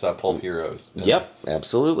where we just saw Pulp Heroes. Yep,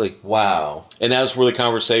 absolutely. Wow. And that was where the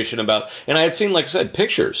conversation about, and I had seen, like I said,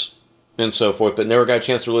 pictures and so forth, but never got a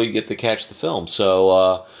chance to really get to catch the film.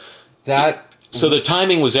 So so the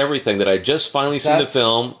timing was everything. That I just finally seen the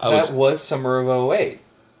film. That was summer of '08.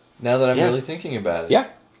 Now that I'm really thinking about it. Yeah.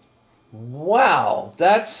 Wow,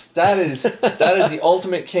 that is the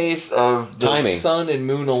ultimate case of the timing. sun and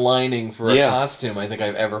moon aligning for a costume I think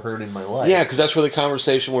I've ever heard in my life. Yeah, because that's where the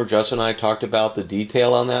conversation where Justin and I talked about the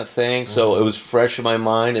detail on that thing. So it was fresh in my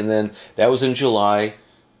mind, and then that was in July.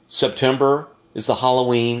 September is the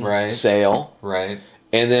Halloween sale, right?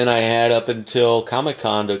 And then I had up until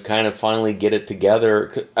Comic-Con to kind of finally get it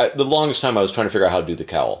together. The longest time I was trying to figure out how to do the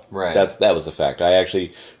cowl. Right. That was the fact. I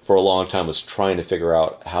actually, for a long time, was trying to figure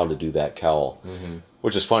out how to do that cowl.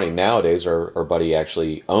 Which is funny. Nowadays, our buddy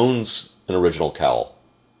actually owns an original cowl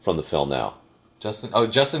from the film now.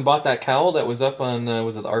 Justin bought that cowl that was up on,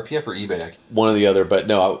 was it the RPF or eBay? One or the other, but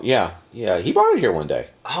no, yeah. He brought it here one day.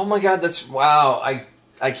 Oh my god, wow.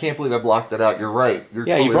 I can't believe I blocked it out. You're right.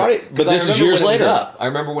 He brought it, but this is years later. I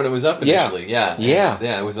remember when it was up initially. Yeah.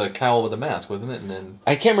 Yeah. It was a cowl with a mask, wasn't it? And then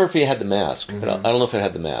I can't remember if he had the mask. I don't know if it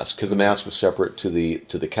had the mask because the mask was separate to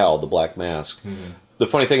the cowl, the black mask. The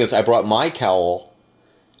funny thing is, I brought my cowl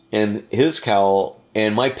and his cowl,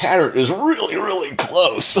 and my pattern is really, really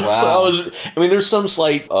close. Wow. So there's some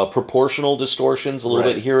slight proportional distortions a little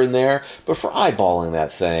bit here and there, but for eyeballing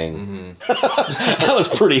that thing, I was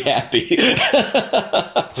pretty happy.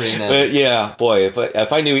 Pretty nice. But yeah, boy,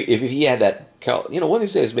 if I knew if he had that cowl, one of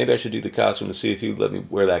these days maybe I should do the costume to see if he'd let me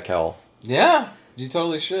wear that cowl. Yeah, you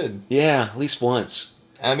totally should. Yeah, at least once.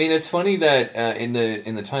 I mean, it's funny that in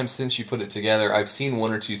the time since you put it together, I've seen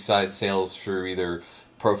one or two side sales for either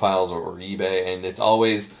Profiles or eBay, and it's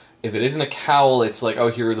always, if it isn't a cowl, it's like, oh,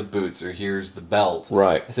 here are the boots, or here's the belt.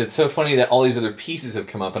 Right. So it's so funny that all these other pieces have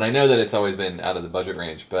come up, and I know that it's always been out of the budget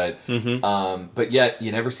range, but yet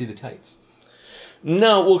you never see the tights.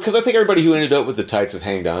 No, well, because I think everybody who ended up with the tights have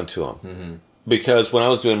hanged on to them. Because when I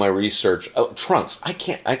was doing my research, trunks, I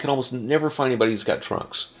can almost never find anybody who's got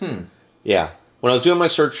trunks. Yeah. When I was doing my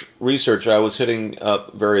research, I was hitting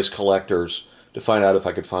up various collectors to find out if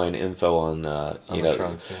I could find info on,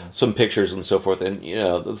 trunks, some pictures and so forth. And,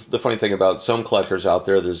 the funny thing about some collectors out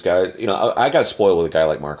there, there's guys, I got spoiled with a guy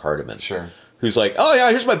like Mark Hardiman. Sure. Who's like, oh yeah,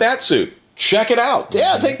 here's my bat suit. check it out.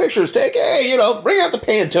 Yeah, take pictures. Hey, bring out the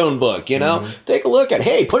Pantone book. Take a look at.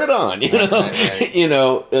 Hey, put it on.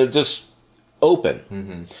 Right. Just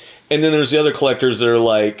open. And then there's the other collectors that are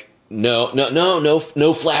like, no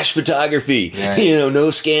flash photography. Right.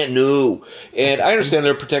 No scan, no. And I understand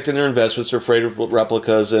they're protecting their investments. They're afraid of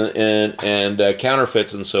replicas and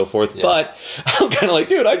counterfeits and so forth. Yeah. But I'm kind of like,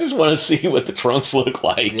 dude, I just want to see what the trunks look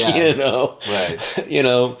like. Yeah. Right.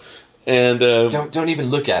 And Don't even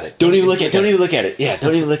look at it. don't even look at it. Yeah,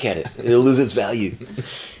 don't even look at it. It'll lose its value.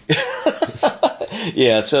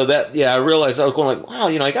 I realized I was going like, wow,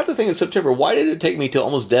 I got the thing in September. Why did it take me till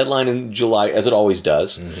almost deadline in July, as it always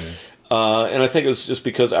does? And I think it was just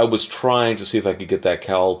because I was trying to see if I could get that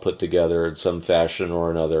cowl put together in some fashion or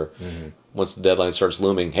another. Once the deadline starts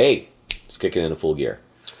looming, hey, it's kicking into full gear.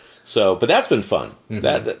 So, but that's been fun.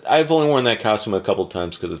 That I've only worn that costume a couple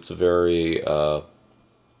times because it's a very...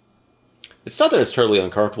 it's not that it's terribly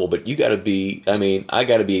uncomfortable, but you got to be... I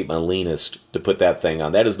got to be my leanest to put that thing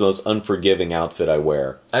on. That is the most unforgiving outfit I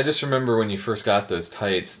wear. I just remember when you first got those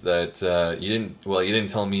tights that you didn't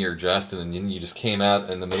tell me or Justin, and you just came out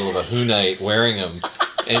in the middle of a Who night wearing them.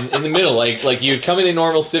 And in the middle, like you come in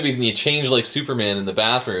normal civvies and you change like Superman in the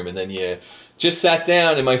bathroom, and then you just sat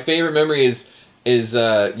down. And my favorite memory is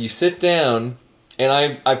you sit down,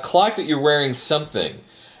 and I've clocked that you're wearing something.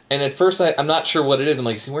 And at first, I'm not sure what it is. I'm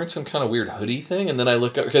like, is he wearing some kind of weird hoodie thing? And then I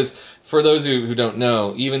look up, because for those who don't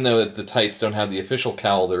know, even though the tights don't have the official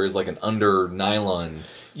cowl, there is like an under nylon.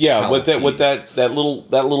 Yeah, with that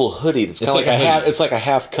little hoodie that's kind of like a half. It's like a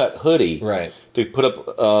half cut hoodie, right? To put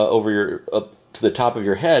up up to the top of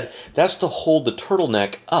your head. That's to hold the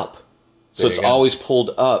turtleneck up, so it's always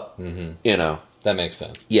pulled up. That makes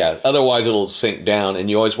sense. Yeah, otherwise it'll sink down, and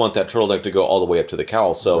you always want that turtleneck to go all the way up to the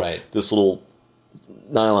cowl. So this little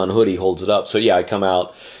nylon hoodie holds it up. So yeah, I come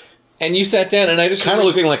out, and you sat down, and I just kind of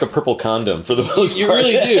looking like a purple condom for the most part. You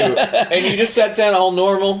really do. And you just sat down all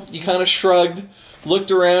normal. You kind of shrugged,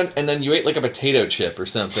 looked around, and then you ate like a potato chip or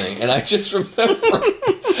something. And I just remember, and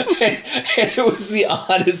it was the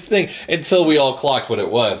oddest thing until we all clocked what it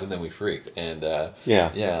was, and then we freaked. And that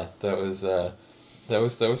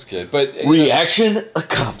was good. But reaction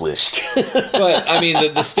accomplished. But I mean,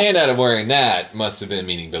 the standout of wearing that must have been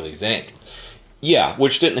meeting Billy Zane. Yeah,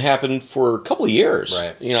 which didn't happen for a couple of years.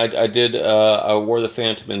 Right. I wore the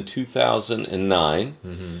Phantom in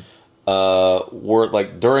 2009. Wore it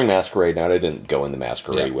like during Masquerade Night. I didn't go in the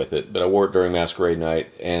Masquerade with it, but I wore it during Masquerade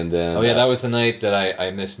Night, and then... Oh yeah, that was the night that I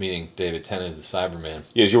missed meeting David Tennant as the Cyberman.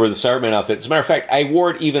 Yes, you wore the Cyberman outfit. As a matter of fact, I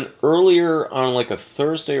wore it even earlier on like a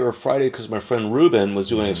Thursday or a Friday because my friend Ruben was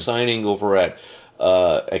doing a signing over at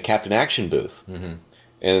a Captain Action booth.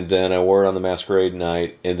 And then I wore it on the Masquerade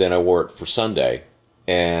Night, and then I wore it for Sunday.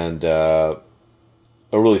 And a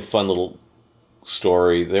really fun little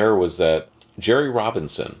story there was that Jerry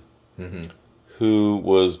Robinson, who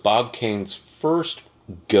was Bob Kane's first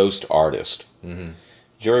ghost artist.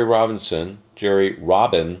 Jerry Robinson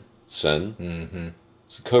is the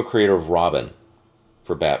co-creator of Robin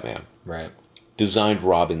for Batman. Right. Designed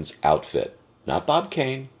Robin's outfit. Not Bob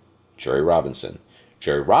Kane, Jerry Robinson.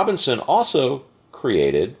 Jerry Robinson also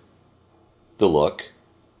created the look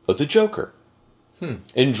of the Joker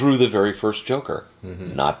and drew the very first Joker,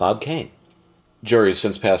 not Bob Kane. Jerry has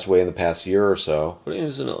since passed away in the past year or so, but he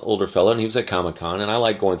was an older fellow, and he was at Comic-Con, and I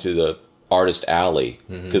like going through the artist alley,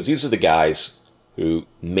 because these are the guys who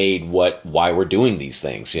made why we're doing these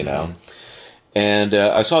things, And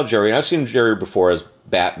I saw Jerry, and I've seen Jerry before as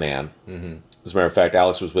Batman. As a matter of fact,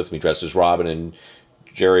 Alex was with me dressed as Robin, and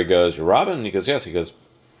Jerry goes, "You're Robin?" And he goes, "Yes." He goes,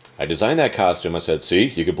 "I designed that costume." I said, "See,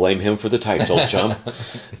 you could blame him for the tights, old chum."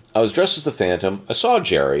 I was dressed as the Phantom. I saw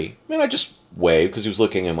Jerry, and I just waved because he was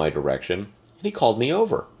looking in my direction, and he called me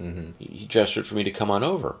over. He gestured for me to come on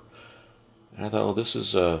over. And I thought, well, this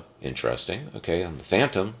is interesting. Okay, I'm the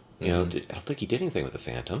Phantom. I don't think he did anything with the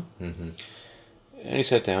Phantom. And he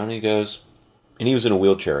sat down, and he goes, and he was in a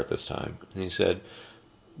wheelchair at this time, and he said,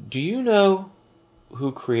 "Do you know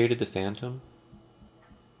who created the Phantom?"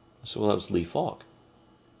 I said, "Well, that was Lee Falk."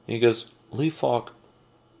 And he goes, "Lee Falk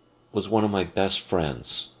was one of my best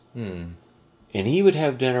friends. And he would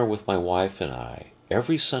have dinner with my wife and I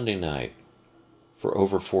every Sunday night for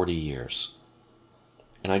over 40 years.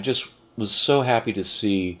 And I just was so happy to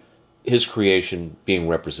see his creation being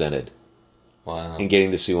represented. Wow. And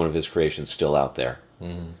getting to see one of his creations still out there.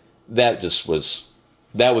 That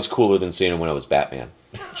was cooler than seeing him when I was Batman."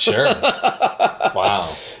 Sure.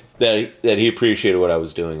 Wow. That he appreciated what I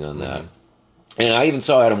was doing on that. And I even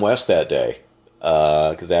saw Adam West that day,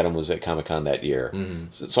 because Adam was at Comic-Con that year.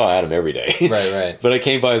 So I saw Adam every day. Right. But I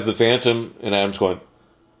came by as the Phantom, and Adam's going,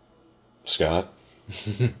 "Scott,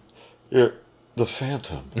 You're the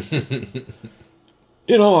Phantom.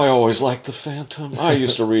 You know, I always liked the Phantom. I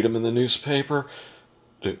used to read them in the newspaper.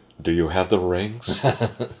 Do you have the rings?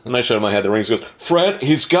 And I showed him I had the rings. He goes, Fred,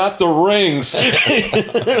 he's got the rings.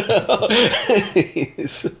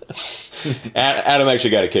 Adam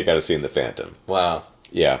actually got a kick out of seeing the Phantom. Wow.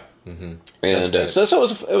 Yeah. Mm-hmm. And so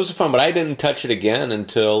it was fun, but I didn't touch it again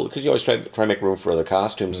until, because you always try to make room for other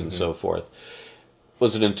costumes and so forth.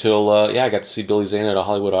 Was it until, I got to see Billy Zane at a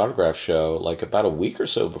Hollywood Autograph show, like about a week or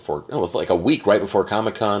so before, it was like a week right before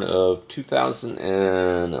Comic-Con of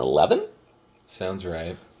 2011? Sounds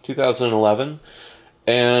right. 2011.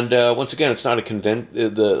 And once again, it's not a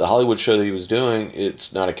the Hollywood show that he was doing,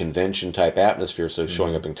 it's not a convention type atmosphere, so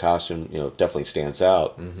showing up in costume, definitely stands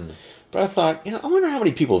out. Mm-hmm. But I thought, I wonder how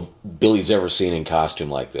many people Billy's ever seen in costume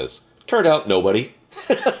like this. Turned out nobody.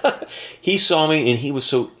 He saw me and he was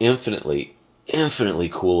so infinitely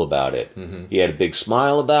cool about it. Mm-hmm. He had a big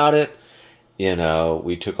smile about it.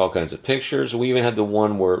 We took all kinds of pictures. We even had the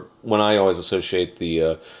one where, when I always associate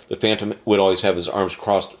the Phantom would always have his arms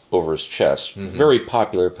crossed over his chest. Mm-hmm. Very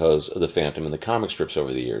popular pose of the Phantom in the comic strips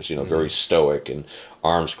over the years. Very stoic and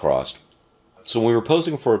arms crossed. So when we were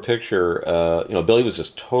posing for a picture, Billy was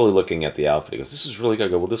just totally looking at the outfit. He goes, "This is really good." I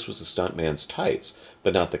go, "Well, this was the stuntman's tights,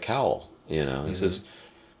 but not the cowl." He says,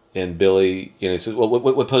 and Billy, he says, "Well,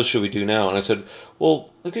 what pose should we do now?" And I said,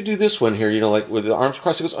 "Well, we could do this one here, like with the arms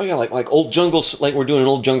crossed." He goes, "Oh yeah, like old jungle, like we're doing an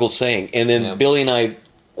old jungle saying." And then Billy and I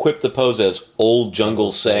quipped the pose as old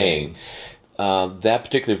jungle saying. That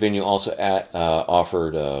particular venue also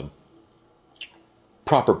offered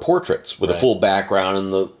proper portraits with a full background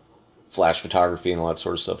and the flash photography and all that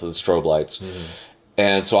sort of stuff with the strobe lights. Mm-hmm.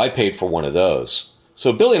 And so I paid for one of those.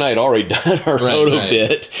 So Billy and I had already done our photo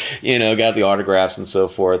bit, got the autographs and so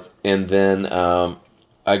forth. And then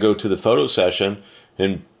I go to the photo session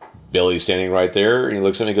and Billy's standing right there and he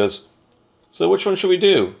looks at me and goes, "So which one should we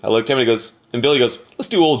do?" I looked at him and he goes, and Billy goes, "Let's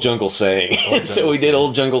do Old Jungle Saying." So we did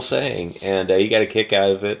Old Jungle Saying, and he got a kick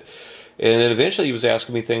out of it. And then eventually he was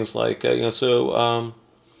asking me things like,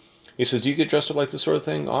 he says, "Do you get dressed up like this sort of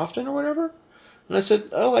thing often or whatever?" And I said,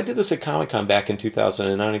 "Oh, I did this at Comic-Con back in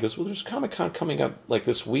 2009. He goes, "Well, there's Comic-Con coming up like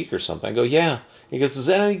this week or something." I go, "Yeah." He goes, "Is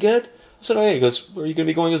that any good?" I said, "Oh, yeah." He goes, "Are you going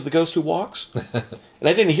to be going as the Ghost Who Walks?" And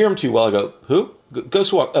I didn't hear him too well. I go, "Who?" "Ghost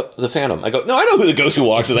Who Walks, the Phantom." I go, "No, I know who the Ghost Who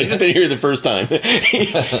Walks is. I just didn't hear it the first time."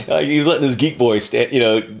 He was letting his geek voice, get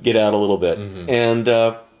out a little bit. Mm-hmm.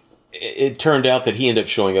 And it turned out that he ended up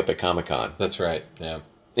showing up at Comic-Con. That's right, yeah.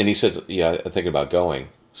 And he says, "Yeah, I'm thinking about going."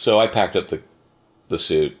 So I packed up the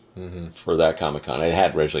suit for that Comic-Con. I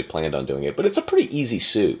had originally planned on doing it, but it's a pretty easy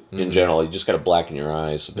suit in general. You just got to blacken your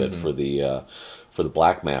eyes a bit for the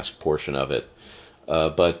black mask portion of it.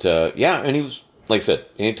 And he was, like I said,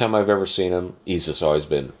 anytime I've ever seen him, he's just always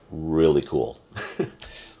been really cool.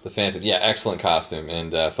 The Phantom, yeah, excellent costume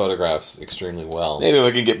and photographs extremely well. Maybe if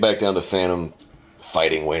I can get back down to Phantom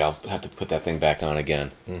fighting weight, I'll have to put that thing back on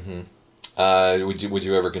again. Mm-hmm. Would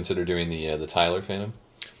you ever consider doing the Tyler Phantom?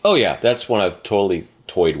 Oh yeah, that's one I've totally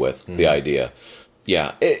toyed with, the idea.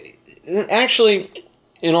 Yeah. Actually,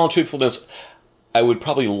 in all truthfulness, I would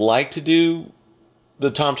probably like to do the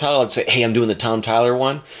Tom Tyler. I'd say, "Hey, I'm doing the Tom Tyler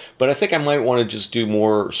one," but I think I might want to just do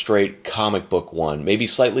more straight comic book one, maybe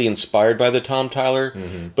slightly inspired by the Tom Tyler,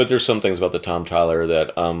 but there's some things about the Tom Tyler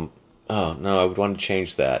that, oh no, I would want to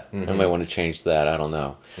change that. I might want to change that, I don't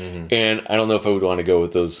know. And I don't know if I would want to go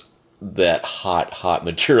with that hot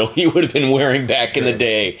material he would have been wearing back in the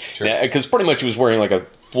day. Because pretty much he was wearing like a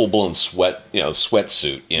full-blown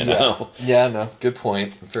sweatsuit, Yeah, no, good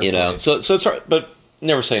point. Fair point. So it's hard, but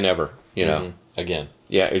never say never, Again.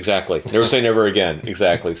 Yeah, exactly. Never say never again.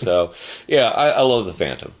 Exactly. So, yeah, I love the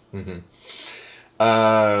Phantom.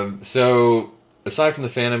 So, aside from the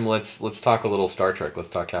Phantom, let's talk a little Star Trek. Let's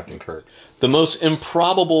talk Captain Kirk. The most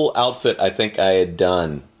improbable outfit I think I had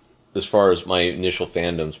done as far as my initial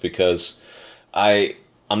fandoms, because I'm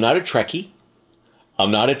not a Trekkie.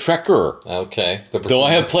 I'm not a Trekker. Okay. Though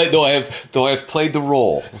I have played the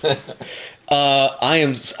role.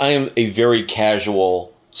 I am a very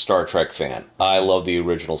casual Star Trek fan. I love the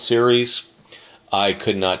original series. I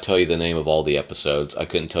could not tell you the name of all the episodes. I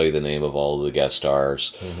couldn't tell you the name of all the guest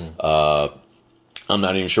stars. I'm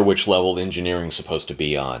not even sure which level the engineering's supposed to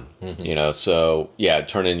be on. So yeah,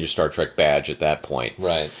 turn in your Star Trek badge at that point.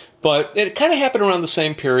 Right. But it kind of happened around the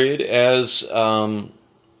same period as the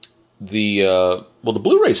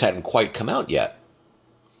Blu-rays hadn't quite come out yet.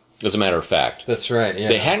 As a matter of fact, that's right. Yeah,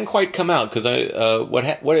 they hadn't quite come out because what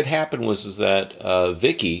had happened was that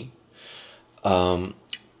Vicky, it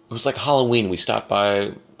was like Halloween. We stopped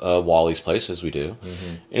by Wally's place as we do,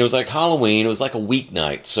 and it was like Halloween. It was like a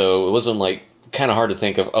weeknight, so it wasn't like kind of hard to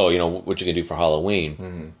think of, what you can do for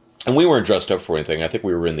Halloween. And we weren't dressed up for anything. I think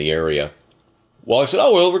we were in the area. Well, I said,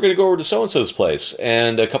 we're going to go over to so-and-so's place.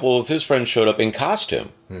 And a couple of his friends showed up in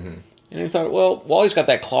costume. And he thought, well, Wally's got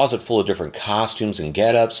that closet full of different costumes and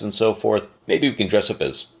get-ups and so forth. Maybe we can dress up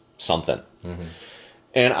as something.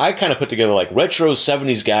 And I kind of put together like retro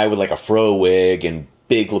 70s guy with like a fro wig and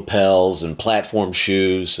big lapels and platform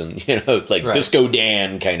shoes and, like Disco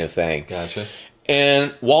Dan kind of thing. Gotcha.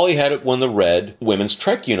 And Wally had one of the red women's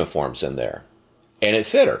Trek uniforms in there. And it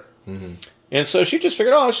fit her. And so she just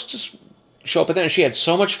figured, I should just show up at that. And she had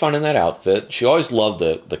so much fun in that outfit. She always loved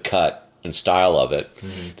the cut and style of it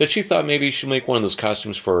that she thought maybe she'd make one of those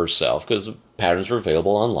costumes for herself because the patterns were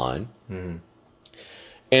available online.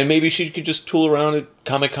 And maybe she could just tool around at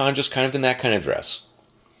Comic-Con just kind of in that kind of dress.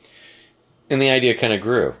 And the idea kind of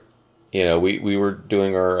grew. We were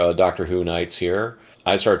doing our Doctor Who nights here.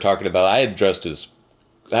 I started talking about, I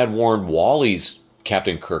had worn Wally's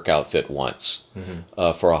Captain Kirk outfit once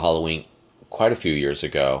for a Halloween quite a few years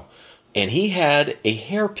ago. And he had a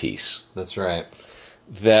hairpiece. That's right.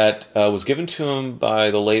 That was given to him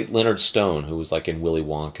by the late Leonard Stone, who was like in Willy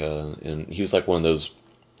Wonka. And he was like one of those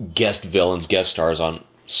guest stars on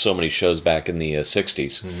so many shows back in the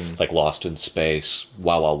 60s, like Lost in Space,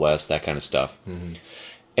 Wild Wild West, that kind of stuff.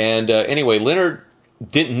 And anyway, Leonard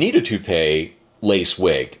didn't need a toupee lace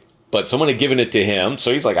wig. But someone had given it to him,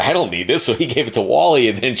 so he's like, I don't need this. So he gave it to Wally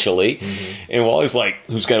eventually. And Wally's like,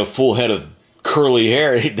 who's got a full head of curly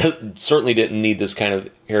hair, he certainly didn't need this kind of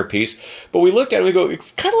hairpiece. But we looked at it and we go,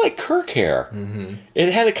 it's kind of like Kirk hair.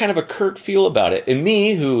 It had a kind of a Kirk feel about it. And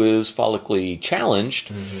me, who is follically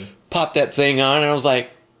challenged, popped that thing on and I was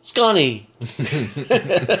like, Scotty.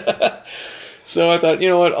 So I thought, you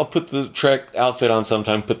know what, I'll put the Trek outfit on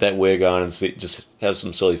sometime, put that wig on and just have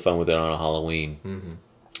some silly fun with it on a Halloween.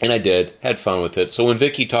 And I did, had fun with it. So when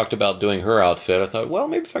Vicky talked about doing her outfit, I thought, well,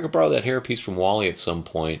 maybe if I could borrow that hairpiece from Wally at some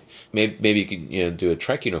point, maybe you could do a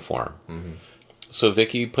Trek uniform. So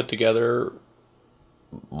Vicky put together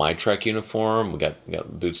my Trek uniform. We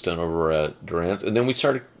got boots done over at Durant's. And then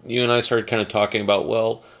you and I started kind of talking about,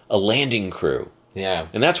 well, a landing crew. Yeah.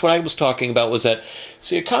 And that's what I was talking about was that,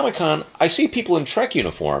 see, at Comic-Con, I see people in Trek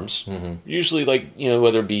uniforms, usually like,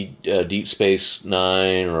 whether it be Deep Space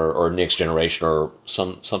Nine or Next Generation or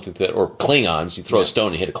something or Klingons. You throw a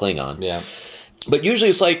stone and hit a Klingon. Yeah. But usually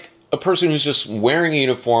it's like a person who's just wearing a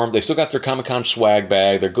uniform. They still got their Comic-Con swag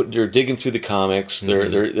bag. They're digging through the comics. They're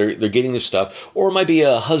getting their stuff. Or it might be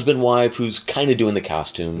a husband wife who's kind of doing the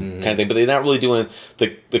costume kind of thing, but they're not really doing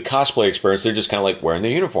the cosplay experience. They're just kind of like wearing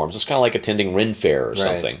their uniforms. It's kind of like attending Ren Fair or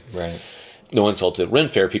something. Right. No insult to Ren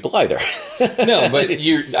Fair people either. No, but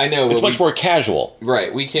I know it's much more casual.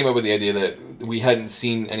 Right. We came up with the idea that we hadn't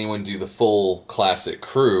seen anyone do the full classic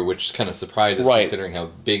crew, which kind of surprised us considering how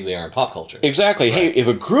big they are in pop culture. Exactly. Right. Hey, if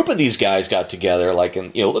a group of these guys got together, like,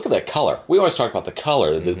 and look at that color. We always talk about the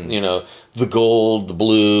color, the gold, the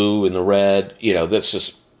blue, and the red. It's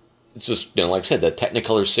just like I said, that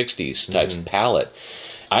Technicolor '60s type palette.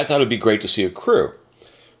 I thought it'd be great to see a crew.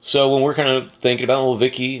 So when we're kind of thinking about, well,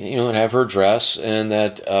 Vicky, and have her dress, and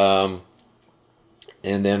that,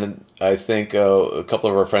 and then I think a couple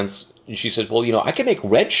of our friends, she said, well, I can make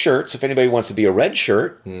red shirts if anybody wants to be a red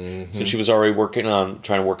shirt. So she was already trying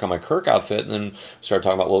to work on my Kirk outfit, and then started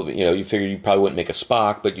talking about, well, you figured you probably wouldn't make a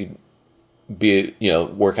Spock, but you'd be,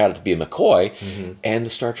 work out to be a McCoy, and the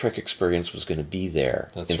Star Trek experience was going to be there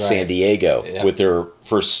San Diego with their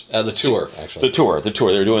first the tour. Actually, the tour.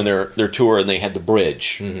 They were doing their tour, and they had the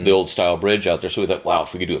bridge, the old style bridge out there. So we thought, wow,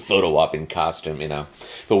 if we could do a photo op in costume,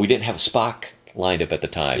 but we didn't have a Spock lined up at the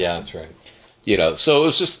time. Yeah, that's right. So it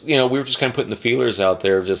was just we were just kind of putting the feelers out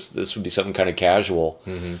there. Just this would be something kind of casual.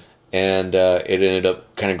 And it ended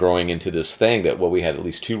up kind of growing into this thing that we had at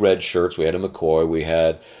least 2 red shirts. We had a McCoy. We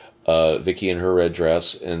had Vicky in her red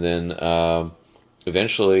dress, and then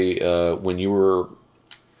eventually, when you were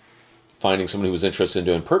finding someone who was interested in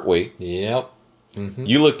doing Pertwee,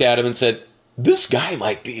 you looked at him and said, "This guy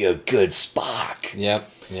might be a good Spock." Yep.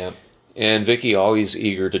 And Vicky, always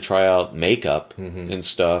eager to try out makeup and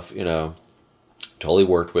stuff, totally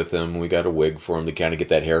worked with him. We got a wig for him to kind of get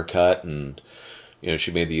that haircut, and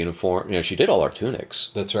she made the uniform. She did all our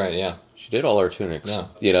tunics. That's right. Yeah. She did all our tunics,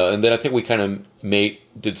 and then I think we kind of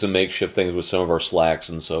did some makeshift things with some of our slacks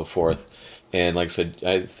and so forth. And like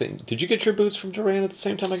I said, did you get your boots from Duran at the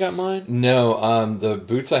same time I got mine? No, the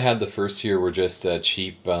boots I had the first year were just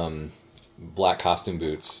cheap black costume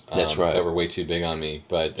boots. That's right. That were way too big on me,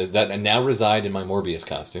 but that now reside in my Morbius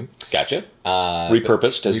costume. Gotcha.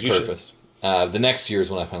 Repurposed as you should. The next year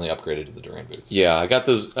is when I finally upgraded to the Duran boots. Yeah, I got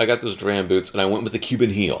those Duran boots, and I went with the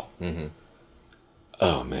Cuban heel.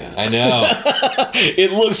 Oh, man. I know.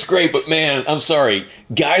 It looks great, but man, I'm sorry.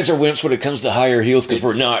 Guys are wimps when it comes to higher heels because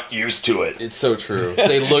we're It's- not used to it. It's so true.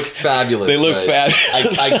 They look fabulous. They look but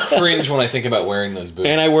fabulous. I cringe when I think about wearing those boots.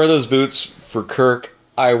 And I wear those boots for Kirk.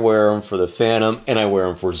 I wear them for the Phantom, and I wear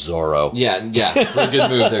them for Zorro. Yeah. Very good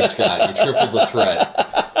move there, Scott. You tripled the threat.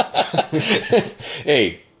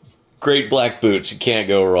 Hey, great black boots. You can't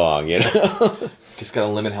go wrong, you know? Just got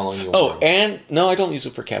to limit how long you Oh, wear them. and no, I don't use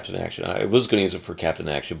it for Captain Action. I was going to use it for Captain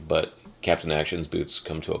Action, but Captain Action's boots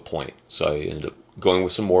come to a point. So I ended up going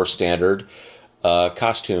with some more standard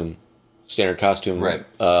costume, Right.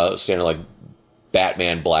 Standard like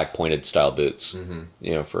Batman black pointed style boots,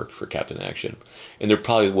 you know, for Captain Action. And they're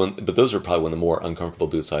probably those are probably one of the more uncomfortable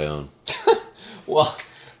boots I own. Well,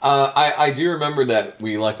 I do remember that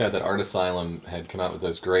we lucked out that Art Asylum had come out with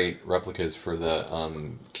those great replicas for the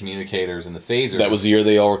communicators and the phasers. That was the year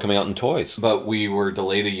they all were coming out in toys. But we were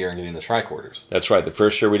delayed a year in getting the tricorders. That's right. The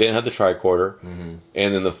first year we didn't have the tricorder, and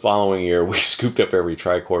then the following year we scooped up every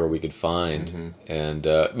tricorder we could find, and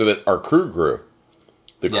but our crew grew.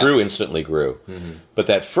 The crew instantly grew. But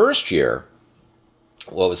that first year,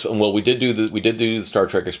 we did do the Star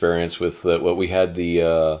Trek experience with what we had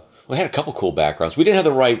we had a couple cool backgrounds. We didn't have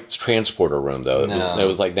the right transporter room though. It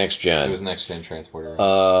was like next gen. It was next gen transporter.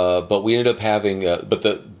 But we ended up having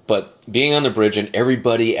but being on the bridge and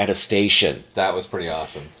everybody at a station. That was pretty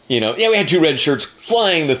awesome. You know, we had 2 red shirts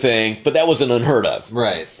flying the thing, but that wasn't unheard of.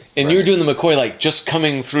 Right. And you were doing the McCoy, like, just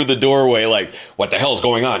coming through the doorway, like, what the hell's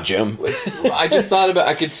going on, Jim? I just thought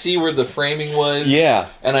I could see where the framing was. Yeah.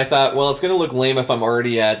 And I thought, well, it's going to look lame if I'm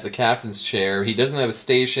already at the captain's chair. He doesn't have a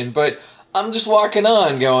station, but I'm just walking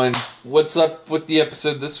on going, what's up with the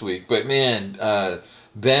episode this week? But man,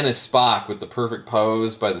 Ben as Spock with the perfect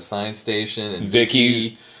pose by the science station. And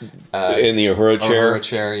Vicky in the Uhura chair. Uhura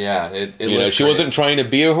chair, yeah. It You know, looked she great. wasn't trying to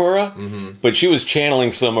be Uhura, but she was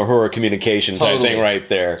channeling some Uhura communication type Totally. thing right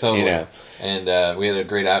there. Totally. You know? And we had a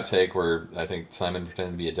great outtake where I think Simon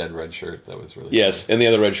pretended to be a dead red shirt. That was really Yes, and the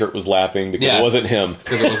other red shirt was laughing because Yes. it wasn't him.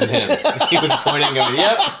 Because it wasn't him. He was pointing, going,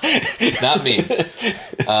 "Yep, not me."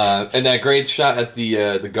 And that great shot at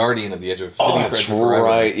the Guardian at the edge of City Oh, of that's Frederick Forever.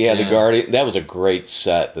 right. Yeah, the Guardian. That was a great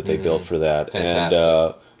set that they built for that. Fantastic.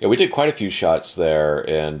 And yeah, we did quite a few shots there,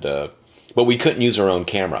 and but we couldn't use our own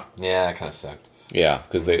camera. Yeah, it kind of sucked. Yeah,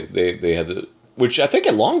 because they had the. Which I think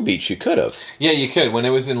at Long Beach you could have. Yeah, you could. When it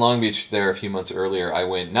was in Long Beach there a few months earlier, I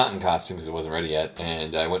went not in costume because it wasn't ready yet,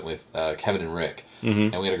 and I went with Kevin and Rick,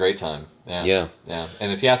 and we had a great time. Yeah.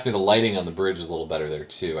 And if you ask me, the lighting on the bridge was a little better there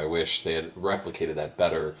too. I wish they had replicated that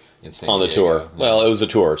better in San On the Diego. tour. Yeah. Well, it was a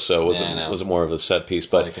tour, so it wasn't Yeah, I know. wasn't more of a set piece.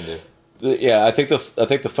 That's all But I can do. yeah, I think the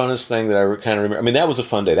funnest thing that I kind of remember. I mean, that was a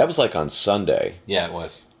fun day. That was like on Sunday, Yeah, it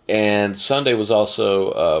was. and Sunday was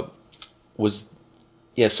also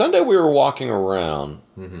Sunday we were walking around.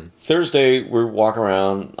 Thursday we were walking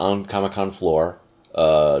around on Comic-Con floor.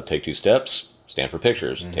 Take 2 steps, stand for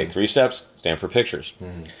pictures. Take 3 steps, stand for pictures.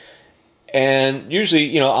 And usually,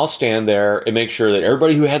 you know, I'll stand there and make sure that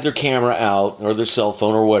everybody who had their camera out or their cell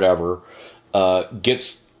phone or whatever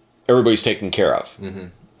everybody's taken care of.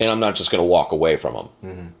 And I'm not just going to walk away from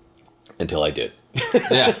them until I did.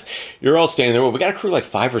 Yeah. You're all standing there. We got a crew like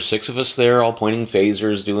 5 or 6 of us there, all pointing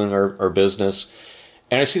phasers, doing our business.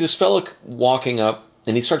 And I see this fellow walking up,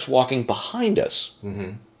 and he starts walking behind us.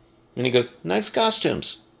 And he goes, "Nice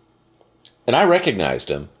costumes." And I recognized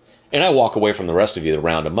him. And I walk away from the rest of you to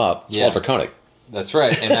round him up. It's Yeah. Walter Koenig. That's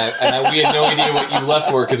right. And we had no idea what you left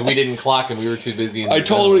for because we didn't clock and we were too busy. I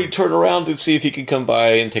told him to turn around to see if he could come by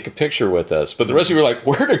and take a picture with us. But the rest of you were like,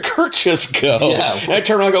 "Where did Kurt just go?" Yeah. And I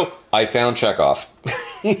turn around and go, "I found Chekhov."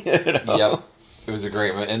 Yep. It was a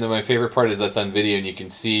great one. And then my favorite part is that's on video and you can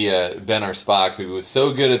see Ben our Spock, who was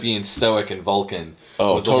so good at being stoic and Vulcan.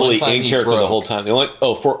 Oh, was the totally one time in he character the broke. whole time.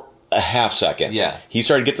 For a half second. Yeah. He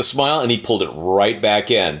started to get the smile and he pulled it right back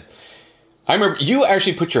in. I remember you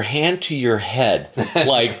actually put your hand to your head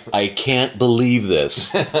like, "I can't believe this."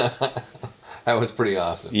 That was pretty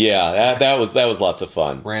awesome. Yeah, that was lots of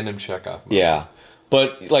fun. Random Chekhov. Yeah.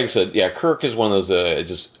 But like I said, yeah, Kirk is one of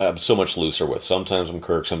those I'm so much looser with. Sometimes I'm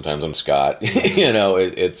Kirk, sometimes I'm Scott. You know,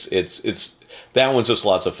 it's that one's just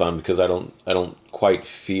lots of fun because I don't quite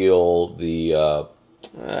feel the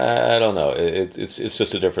I don't know. It's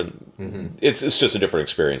just a different it's just a different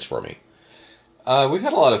experience for me. We've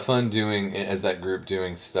had a lot of fun doing, as that group,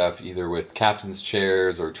 doing stuff either with captain's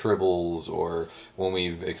chairs or tribbles or when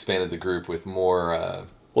we've expanded the group with more...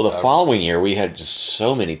 Well, the following year we had just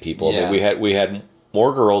so many people. Yeah. We had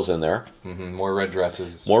more girls in there, more red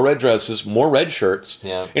dresses. more red dresses, more red shirts.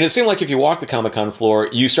 Yeah. And it seemed like if you walked the Comic-Con floor,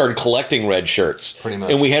 you started collecting red shirts. Pretty much.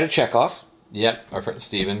 And we had a Chekhov. Yep, our friend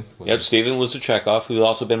Steven. Yep, Steven was a Chekhov, who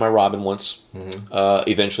also been my Robin once.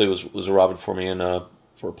 Eventually was a Robin for me in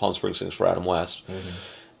for Palm Springs Things for Adam West.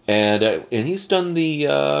 And he's done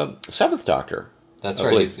the Seventh Doctor. That's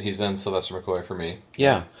right. He's done Sylvester McCoy for me.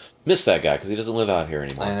 Yeah. Miss that guy because he doesn't live out here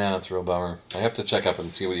anymore. I know, it's a real bummer. I have to check up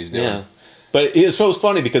and see what he's doing. Yeah. But it's so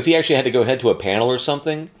funny because he actually had to go head to a panel or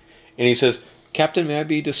something, and he says, "Captain, may I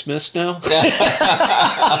be dismissed now?"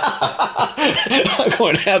 I'm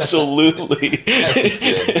going, absolutely. That was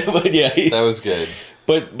good. But yeah, That was good.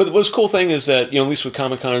 But what's cool thing is that, at least with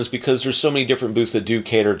Comic-Con, is because there's so many different booths that do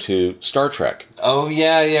cater to Star Trek. Oh,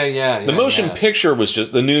 yeah. The motion picture was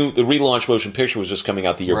just, the relaunch motion picture was just coming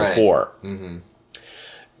out the year before. Mm-hmm.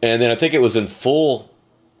 And then I think it was in full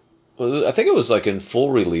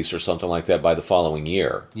release or something like that by the following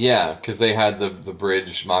year. Yeah, because they had the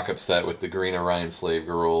bridge mock-up set with the green Orion slave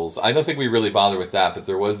girls. I don't think we really bothered with that, but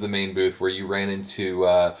there was the main booth where you ran into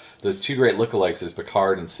those two great lookalikes as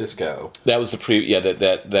Picard and Sisko. That was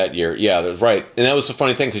that year. Yeah, that's right. And that was the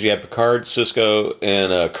funny thing because you had Picard, Sisko,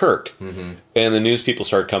 and Kirk. Mm-hmm. And the news people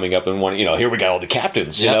started coming up and wanting, here we got all the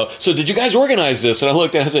captains, So did you guys organize this? And I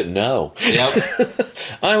looked at it and I said, no. Yep.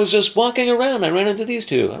 I was just walking around. I ran into these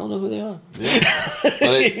two. I don't know who they are. Yeah.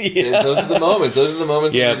 But those are the moments. Those are the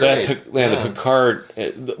moments that are great. The Picard,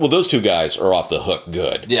 those two guys are off the hook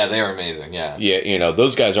good. Yeah, they are amazing, yeah. Yeah,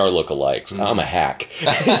 those guys are lookalikes. Mm-hmm. I'm a hack.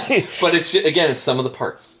 But it's some of the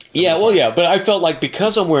parts. But I felt like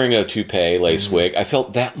because I'm wearing a toupee lace wig, I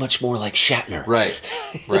felt that much more like Shatner. Right.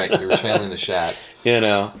 You were channeling the Shat.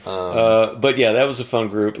 But yeah, that was a fun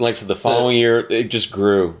group. Like I said, the following year, it just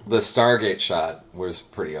grew. The Stargate shot was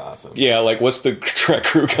pretty awesome. Yeah, like what's the Trek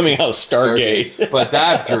crew coming out of Stargate? But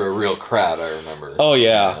that drew a real crowd, I remember. Oh,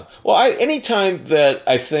 yeah. Well, anytime that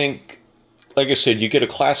I think, like I said, you get a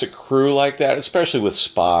classic crew like that, especially with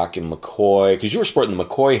Spock and McCoy, because you were sporting the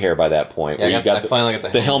McCoy hair by that point. Yeah, where I finally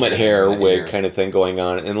got the helmet hair wig kind of thing going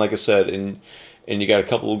on. And like I said, and you got a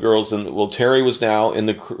couple of girls, and Terry was now in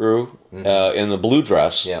the crew, in the blue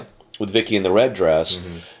dress, with Vicky in the red dress.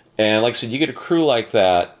 Mm-hmm. And like I said, you get a crew like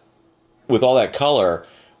that, with all that color,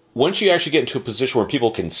 once you actually get into a position where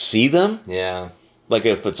people can see them, like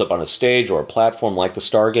if it's up on a stage or a platform like the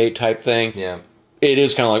Stargate type thing, it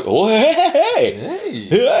is kind of like, oh,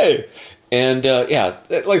 hey. And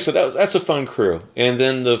like I said, that's a fun crew. And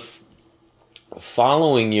then the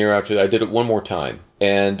following year after that, I did it one more time,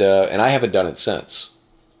 and I haven't done it since.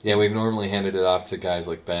 Yeah, we've normally handed it off to guys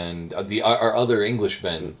like Ben, our other English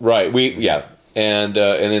Ben. Right. And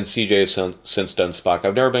then CJ has since done Spock.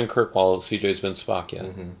 I've never been Kirk while CJ's been Spock yet.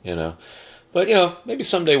 But maybe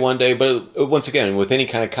someday, one day. But once again, with any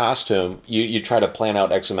kind of costume, you try to plan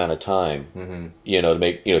out X amount of time. Mm-hmm. To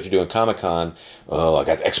make if you're doing Comic-Con, I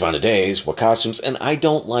got X amount of days. What costumes? And I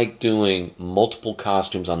don't like doing multiple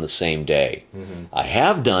costumes on the same day. Mm-hmm. I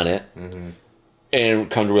have done it, and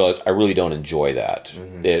come to realize I really don't enjoy that.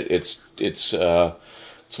 Mm-hmm. It's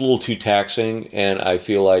a little too taxing, and I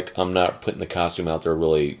feel like I'm not putting the costume out there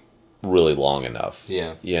really, really long enough.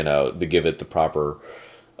 Yeah. To give it the proper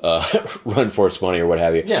run for its money or what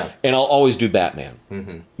have you. Yeah. And I'll always do Batman.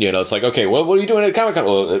 Mm-hmm. It's like, okay, what are you doing at Comic-Con?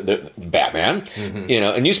 Well, Batman. Mm-hmm.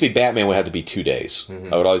 And used to be Batman would have to be 2 days.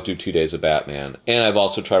 Mm-hmm. I would always do 2 days of Batman. And I've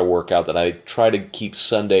also tried to work out that I try to keep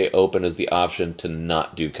Sunday open as the option to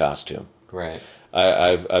not do costume. Right.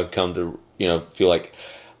 I've come to, feel like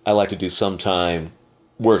I like to do some time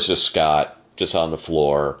where it's just Scott, just on the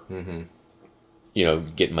floor,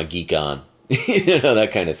 getting my geek on, that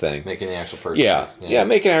kind of thing. Making the actual purchases. Yeah,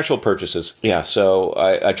 making actual purchases. Yeah, so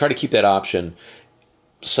I try to keep that option.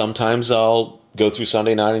 Sometimes I'll go through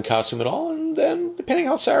Sunday night in costume at all, and then, depending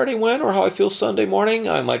how Saturday went or how I feel Sunday morning,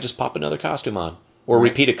 I might just pop another costume on. Or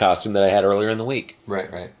repeat a costume that I had earlier in the week.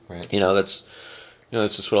 Right. That's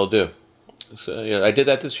just what I'll do. So, I did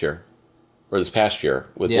that this year. Or this past year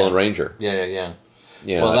with Lone Ranger. Yeah.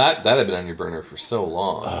 Well, that had been on your burner for so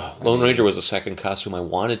long. Lone Ranger was the second costume I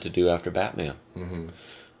wanted to do after Batman. Mm-hmm.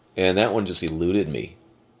 And that one just eluded me.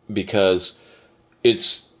 Because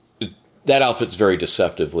that outfit's very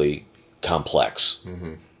deceptively complex.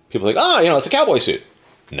 Mm-hmm. People are like, it's a cowboy suit.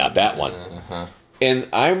 Not that one. Uh-huh. And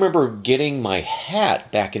I remember getting my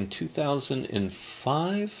hat back in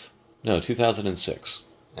 2005? No, 2006.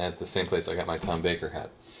 At the same place I got my Tom Baker hat.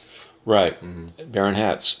 Right. Mm-hmm. Baron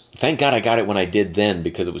hats. Thank God I got it when I did then,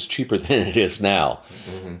 because it was cheaper than it is now.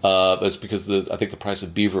 Mm-hmm. It's because I think the price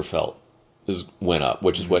of beaver felt went up,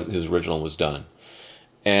 which is what his original was done.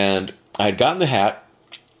 And I had gotten the hat,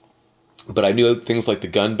 but I knew things like the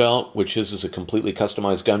gun belt, which is a completely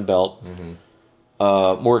customized gun belt,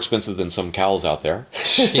 more expensive than some cowls out there.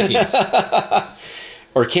 Jeez.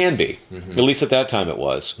 or can be. At least at that time it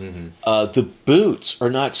was. The boots are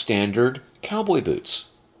not standard cowboy boots.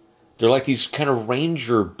 They're like these kind of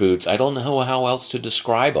ranger boots. I don't know how else to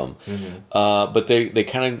describe them. But they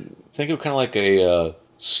kind of, think of kind of like a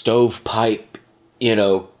stovepipe,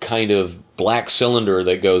 kind of black cylinder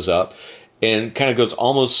that goes up and kind of goes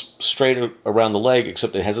almost straight around the leg,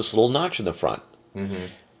 except it has this little notch in the front. And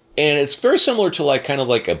it's very similar to kind of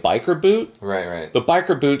like a biker boot. Right. But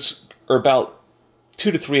biker boots are about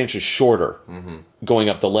 2 to 3 inches shorter going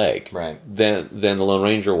up the leg than the Lone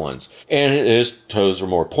Ranger ones. And his toes are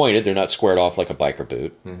more pointed. They're not squared off like a biker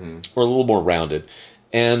boot. Or a little more rounded.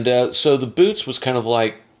 And so the boots was kind of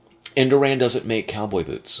like, and Duran doesn't make cowboy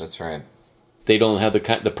boots. That's right. They don't have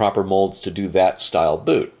the proper molds to do that style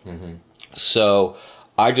boot. So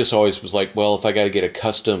I just always was like, well, if I got to get a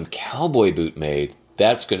custom cowboy boot made,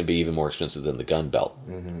 that's going to be even more expensive than the gun belt.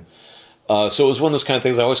 So it was one of those kind of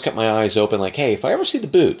things I always kept my eyes open, like, hey, if I ever see the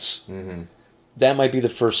boots, that might be the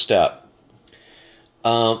first step.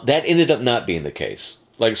 That ended up not being the case.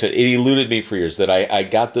 Like I said, it eluded me for years. That I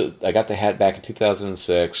got the hat back in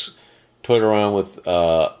 2006, toyed around with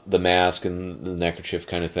the mask and the neckerchief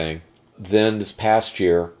kind of thing. Then this past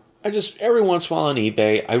year, I just, every once in a while on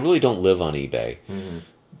eBay, I really don't live on eBay,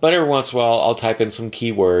 but every once in a while I'll type in some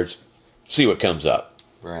keywords, see what comes up.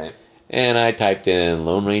 Right. And I typed in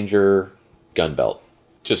Lone Ranger gun belt.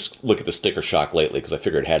 Just look at the sticker shock lately, because I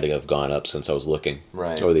figured it had to have gone up since I was looking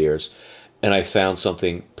over the years. And I found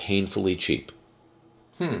something painfully cheap.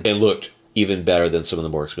 It looked even better than some of the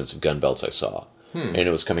more expensive gun belts I saw. And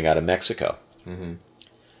it was coming out of Mexico. And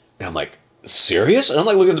I'm like, serious? And I'm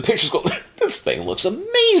like looking at the pictures going, this thing looks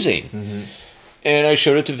amazing. And I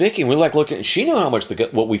showed it to Vicky, and we were like looking, she knew how much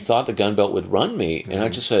what we thought the gun belt would run me. And I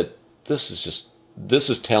just said, this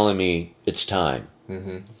is telling me it's time.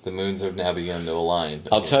 The moons have now begun to align.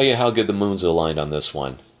 I'll tell you how good the moons aligned on this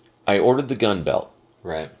one. I ordered the gun belt.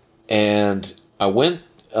 Right. And I went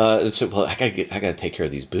and said, well, I gotta take care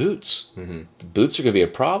of these boots. The boots are gonna be a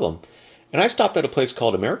problem. And I stopped at a place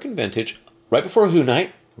called American Vintage right before Who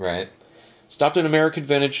Night. Right. Stopped at American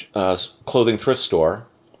Vintage clothing thrift store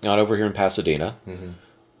out over here in Pasadena.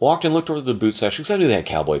 Walked and looked over the boot section, because I knew they had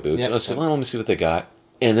cowboy boots. And I said, well, let me see what they got.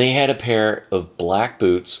 And they had a pair of black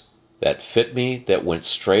boots that fit me, that went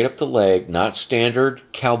straight up the leg, not standard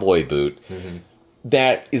cowboy boot,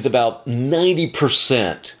 that is about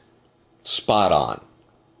 90% spot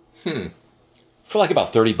on. For like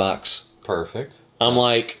about $30. Perfect. I'm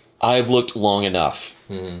like, I've looked long enough.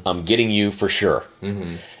 I'm getting you for sure.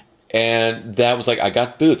 And that was like, I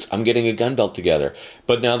got boots. I'm getting a gun belt together.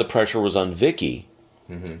 But now the pressure was on Vicky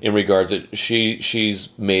in regards that she's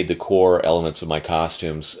made the core elements of my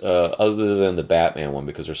costumes, other than the Batman one,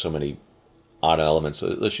 because there's so many odd elements.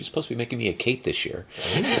 She's supposed to be making me a cape this year.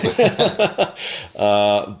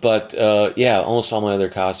 But almost all my other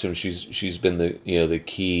costumes, she's been the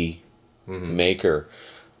key maker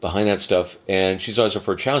behind that stuff, and she's always up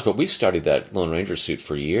for a challenge. But we studied that Lone Ranger suit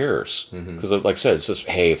for years, because like I said, it's just,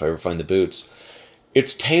 hey, if I ever find the boots,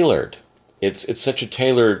 it's tailored. It's such a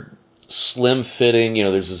tailored, slim fitting.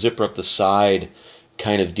 There's a zipper up the side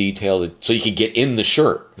kind of detail, so you can get in the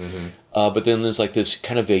shirt. But then there's like this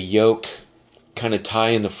kind of a yoke, kind of tie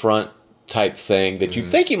in the front type thing that you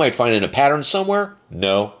think you might find in a pattern somewhere.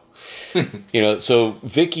 No. So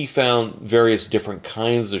Vicky found various different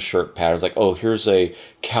kinds of shirt patterns, like, oh, here's a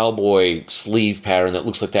cowboy sleeve pattern that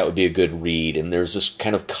looks like that would be a good read, and there's this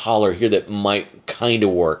kind of collar here that might kind of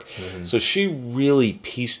work. So she really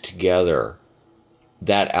pieced together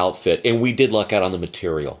that outfit, and we did luck out on the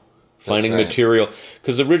material. Finding material,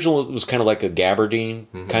 because the original was kind of like a gabardine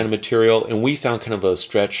kind of material, and we found kind of a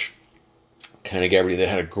stretch kind of gabardine that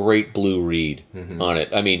had a great blue read on it.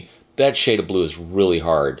 I mean, that shade of blue is really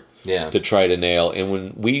hard to try to nail. And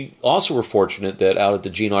when we also were fortunate that out at the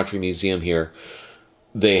Gene Autry Museum here,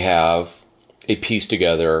 they have a piece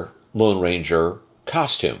together Lone Ranger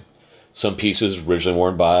costume. Some pieces originally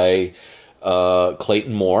worn by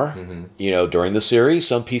Clayton Moore, during the series.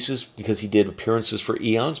 Some pieces, because he did appearances for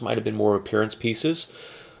eons, might have been more appearance pieces.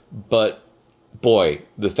 But boy,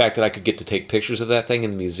 the fact that I could get to take pictures of that thing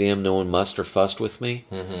in the museum, no one mussed or fussed with me.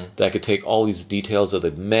 That I could take all these details of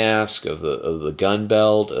the mask, of the gun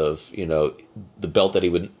belt, of the belt that he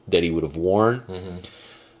would have worn.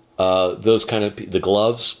 Those kind of the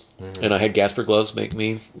gloves, and I had Gasper Gloves make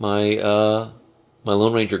me my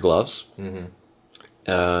Lone Ranger gloves.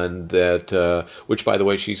 And that, which by the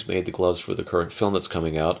way, she's made the gloves for the current film that's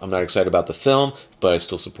coming out. I'm not excited about the film, but I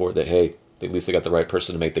still support that. Hey, at least they got the right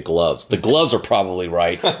person to make the gloves. The gloves are probably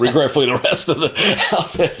right. Regretfully, the rest of the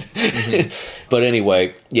outfit. But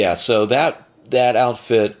anyway, yeah. So that that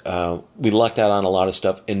outfit, we lucked out on a lot of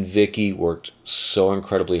stuff, and Vicky worked so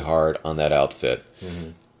incredibly hard on that outfit. Mm-hmm.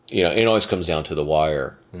 You know, it always comes down to the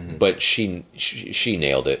wire, mm-hmm. but she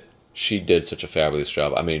nailed it. She did such a fabulous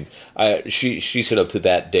job. I mean, she said up to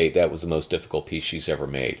that date that was the most difficult piece she's ever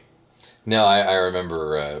made. No, I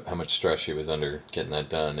remember how much stress she was under getting that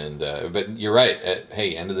done, and but you're right.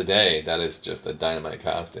 Hey, end of the day, that is just a dynamite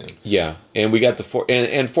costume. Yeah, and we got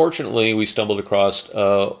and fortunately we stumbled across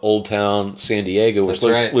Old Town San Diego, which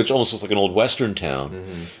almost looks like an old Western town.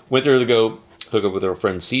 Mm-hmm. Went there to go hook up with our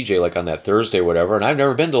friend CJ like on that Thursday or whatever, and I've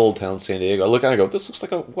never been to Old Town San Diego. I look and I go, this looks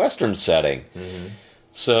like a Western setting. Mm-hmm.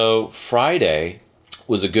 So Friday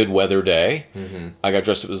was a good weather day. Mm-hmm. I got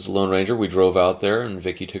dressed up as the Lone Ranger. We drove out there, and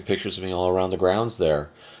Vicky took pictures of me all around the grounds there.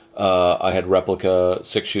 I had replica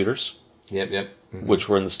 6-shooters. Yep. Mm-hmm. Which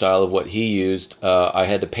were in the style of what he used. I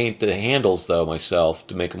had to paint the handles, though, myself,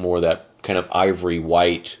 to make them more of that kind of ivory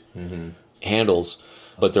white mm-hmm. handles.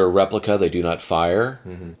 But they're a replica. They do not fire.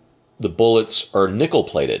 Mm-hmm. The bullets are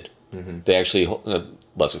nickel-plated. Mm-hmm. They actually,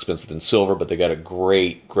 less expensive than silver, but they got a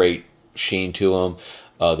great sheen to them.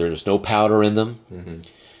 There's no powder in them. Mm-hmm.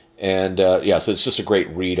 And, so it's just a great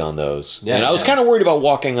read on those. Yeah, and I was kind of worried about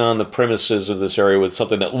walking on the premises of this area with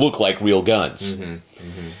something that looked like real guns. Mm-hmm.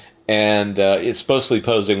 Mm-hmm. And it's supposed to be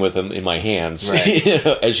posing with them in my hands, right.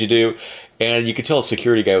 As you do. And you could tell a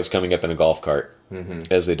security guy was coming up in a golf cart, mm-hmm.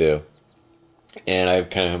 as they do. And I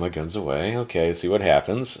kind of have my guns away. Okay, see what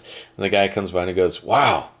happens. And the guy comes by and he goes,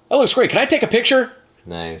 wow, that looks great. Can I take a picture?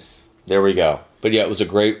 Nice. There we go. But yeah, it was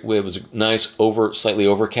a nice, slightly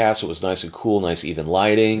overcast. It was nice and cool, nice even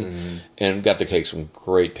lighting, mm-hmm. and got to take some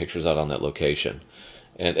great pictures out on that location.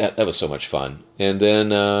 And that was so much fun. And then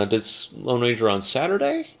did Lone Ranger on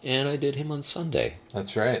Saturday, and I did him on Sunday.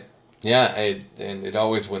 That's right. Yeah, and it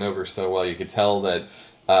always went over so well. You could tell that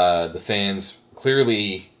the fans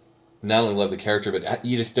clearly not only love the character, but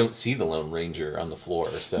you just don't see the Lone Ranger on the floor.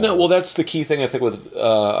 So no, well, that's the key thing I think with.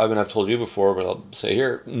 I've told you before, but I'll say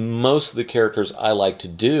here: most of the characters I like to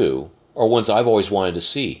do are ones I've always wanted to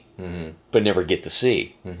see, mm-hmm. but never get to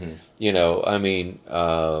see. Mm-hmm. You know, I mean,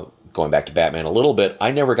 going back to Batman a little bit, I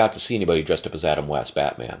never got to see anybody dressed up as Adam West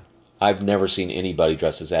Batman. I've never seen anybody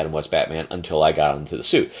dressed as Adam West Batman until I got into the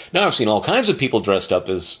suit. Now I've seen all kinds of people dressed up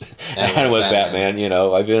as Adam West Batman. You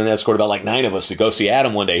know, I've been escorted about like 9 of us to go see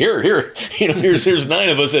Adam one day. Here, you know, here's 9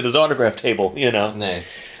 of us at his autograph table. You know,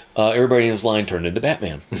 nice. Everybody in his line turned into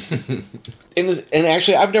Batman. and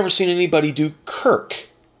actually, I've never seen anybody do Kirk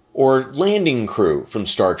or Landing Crew from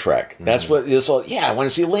Star Trek. Mm-hmm. That's what it's all. Yeah, I want to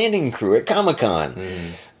see Landing Crew at Comic-Con. Mm-hmm.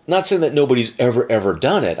 Not saying that nobody's ever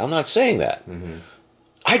done it. I'm not saying that. Mm-hmm.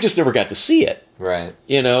 I just never got to see it. Right.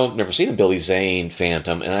 You know, never seen a Billy Zane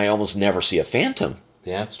Phantom, and I almost never see a Phantom.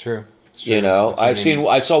 Yeah, it's true. It's true. You know, I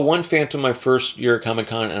saw one Phantom my first year at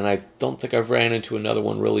Comic-Con, and I don't think I've ran into another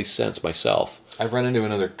one really since myself. I've run into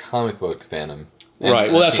another comic book Phantom.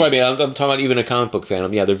 Right. Well, that's what I mean. I'm talking about even a comic book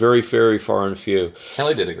Phantom. Yeah, they're very, very far and few.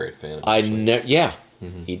 Kelly did a great Phantom.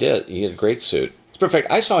 Mm-hmm. He did. He had a great suit.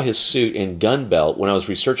 Perfect. I saw his suit in Gunbelt when I was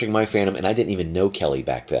researching my Phantom, and I didn't even know Kelly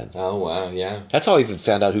back then. Oh, wow, yeah. That's how I even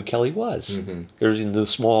found out who Kelly was. Mm-hmm. There's in the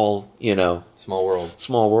small world.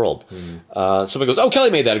 Small world. Mm-hmm. Somebody goes, oh,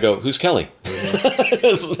 Kelly made that. I go, who's Kelly?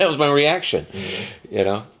 Mm-hmm. That was my reaction. Mm-hmm. You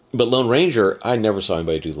know? But Lone Ranger, I never saw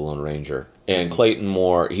anybody do the Lone Ranger. And mm-hmm. Clayton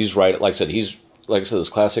Moore, he's right. Like I said, those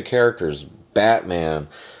classic characters, Batman,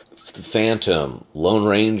 the Phantom, Lone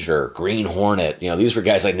Ranger, Green Hornet. You know, these were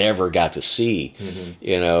guys I never got to see. Mm-hmm.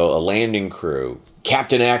 You know, a Landing Crew,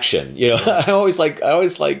 Captain Action. You know, I always like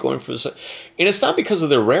going for this. And it's not because of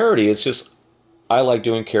their rarity. It's just I like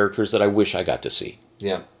doing characters that I wish I got to see.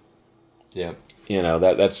 Yeah. Yeah. You know,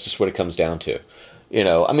 that's just what it comes down to. You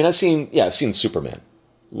know, I mean, I've seen Superman.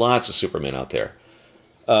 Lots of Superman out there.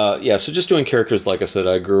 So just doing characters, like I said,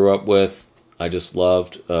 I grew up with. I just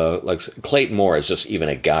loved, like Clayton Moore is just even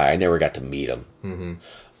a guy. I never got to meet him. Mm-hmm.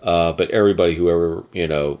 But everybody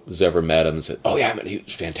who's ever met him said, oh yeah, he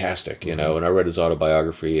was fantastic, you know, and I read his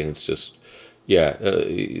autobiography and it's just,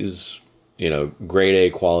 he's, grade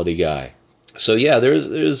A quality guy. So yeah,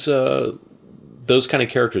 there's those kind of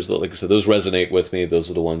characters that, like I said, those resonate with me.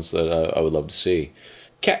 Those are the ones that I would love to see.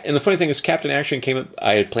 And the funny thing is Captain Action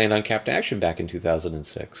I had planned on Captain Action back in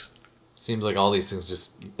 2006. Seems like all these things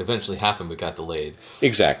just eventually happened but got delayed.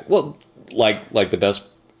 Exactly. Well, like the best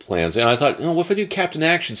plans. And I thought, what if I do Captain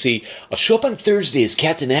Action? See, I'll show up on Thursday as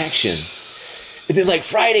Captain Action. And then like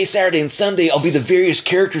Friday, Saturday, and Sunday, I'll be the various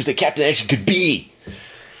characters that Captain Action could be.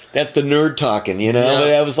 That's the nerd talking, you know. Yeah. But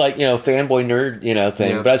that was like, you know, fanboy nerd, you know,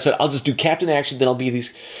 thing. Yeah. But I said, I'll just do Captain Action, then I'll be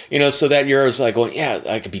these, you know. So that year I was like going, yeah,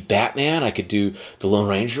 I could be Batman, I could do the Lone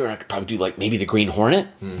Ranger, and I could probably do like maybe the Green Hornet.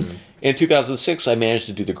 Mm-hmm. In 2006, I managed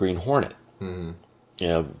to do the Green Hornet. Mm-hmm. You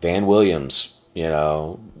know, Van Williams, you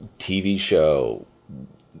know, TV show,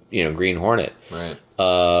 you know, Green Hornet. Right.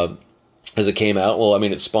 As it came out, well, I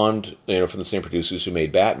mean, it spawned, you know, from the same producers who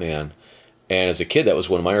made Batman. And as a kid, that was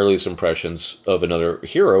one of my earliest impressions of another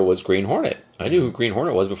hero was Green Hornet. I knew who Green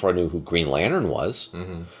Hornet was before I knew who Green Lantern was.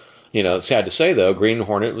 Mm-hmm. You know, it's sad to say, though, Green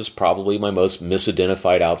Hornet was probably my most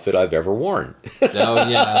misidentified outfit I've ever worn. Oh,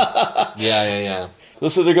 yeah. Yeah.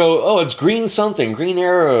 So they go, oh, it's Green something, Green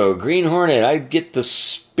Arrow, Green Hornet. I get the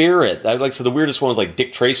spirit. So the weirdest one was like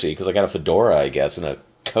Dick Tracy, because I got a fedora, I guess, and a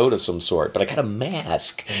coat of some sort, but I got a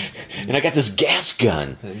mask, and I got this gas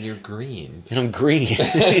gun. And you're green. And I'm green.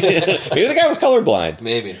 Maybe the guy was colorblind.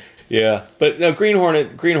 Maybe. Yeah, but no, Green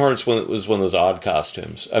Hornet's was one of those odd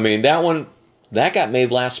costumes. I mean, that got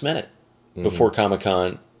made last minute before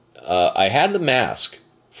Comic-Con. I had the mask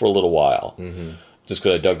for a little while, just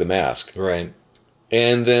because I dug the mask. Right.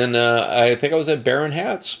 And then I think I was at Baron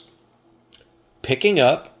Hats picking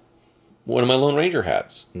up one of my Lone Ranger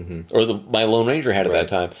hats, or my Lone Ranger hat at that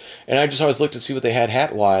time. And I just always looked to see what they had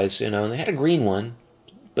hat-wise, you know, and they had a green one,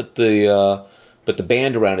 but the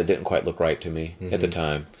band around it didn't quite look right to me at the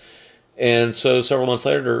time. And so several months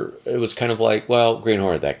later, it was kind of like, well, Green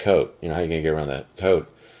Hornet, that coat, you know, how are you going to get around that coat?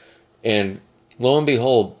 And lo and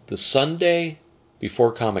behold, the Sunday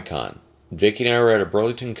before Comic-Con, Vicky and I were at a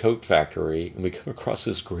Burlington coat factory, and we come across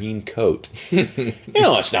this green coat. You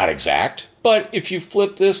know, it's not exact, but if you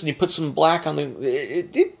flip this and you put some black on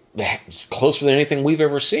it's closer than anything we've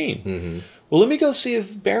ever seen. Mm-hmm. Well, let me go see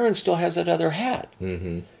if Baron still has that other hat.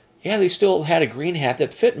 Mm-hmm. Yeah, they still had a green hat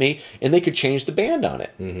that fit me, and they could change the band on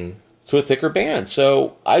it to a thicker band.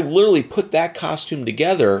 So I literally put that costume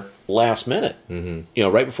together last minute, you know,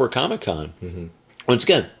 right before Comic-Con. Once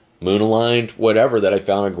again, moon-aligned, whatever, that I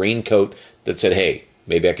found a green coat that said, hey,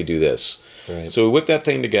 maybe I could do this. Right. So we whipped that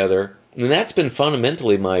thing together, and that's been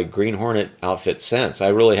fundamentally my Green Hornet outfit since. I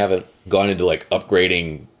really haven't gone into, like,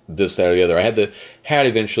 upgrading this, that, or the other. I had the hat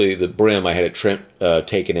eventually, the brim, I had it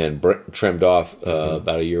taken in, trimmed off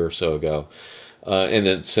about a year or so ago. And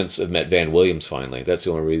then since I've met Van Williams finally, that's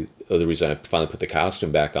the only other reason I finally put the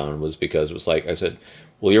costume back on, was because it was like, I said,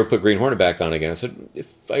 will you ever put Green Hornet back on again? I said,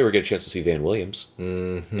 if I ever get a chance to see Van Williams.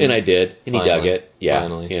 Mm-hmm. And I did, and he dug it. Yeah,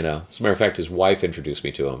 finally. You know. As a matter of fact, his wife introduced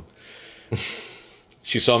me to him.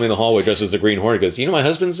 She saw me in the hallway dressed as the Green Hornet. Goes, you know my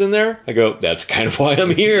husband's in there? I go, that's kind of why I'm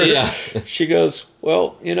here. Yeah. She goes,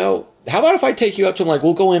 well, you know, how about if I take you up to him, like,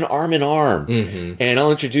 we'll go in arm in arm, and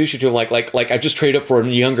I'll introduce you to him, like I just trade up for a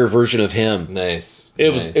younger version of him. Nice.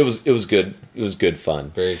 It was good. It was good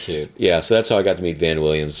fun. Very cute. Yeah, so that's how I got to meet Van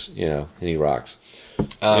Williams, you know, and he rocks.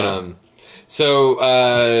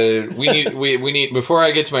 So we need before I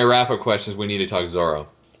get to my wrap up questions, we need to talk Zorro.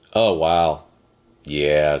 Oh wow,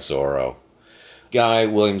 yeah, Zorro. Guy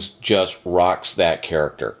Williams just rocks that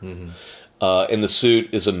character, and the suit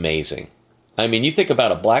is amazing. I mean, you think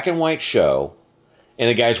about a black and white show, and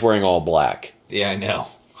the guy's wearing all black. Yeah, I know,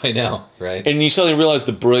 right? And you suddenly realize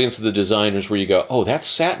the brilliance of the designers, where you go, oh, that's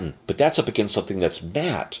satin, but that's up against something that's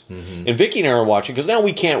matte. And Vicky and I are watching, because now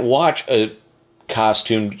we can't watch a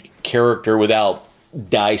costumed character without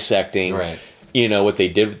dissecting, you know, what they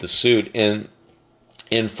did with the suit, and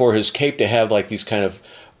for his cape to have like these kind of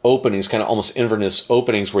openings, kind of almost Inverness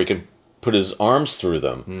openings where he can put his arms through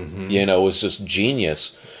them, you know, was just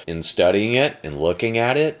genius. In studying it and looking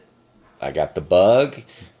at it, I got the bug,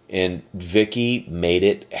 and Vicky made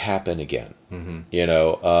it happen again. You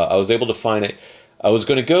know, I was able to find it. I was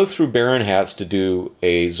going to go through Baron Hats to do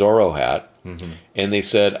a Zorro hat, and they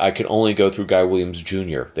said I could only go through Guy Williams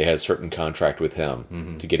Jr. They had a certain contract with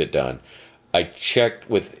him to get it done. I checked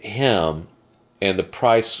with him, and the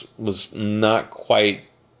price was not quite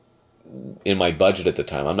in my budget at the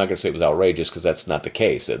time. I'm not going to say it was outrageous, because that's not the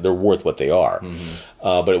case. They're worth what they are.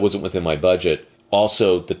 But it wasn't within my budget.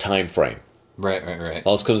 Also, the time frame. Right.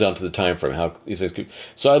 All this comes down to the time frame. How these things.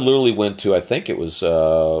 So I literally went to, I think it was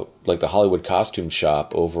like the Hollywood Costume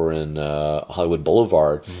Shop over in Hollywood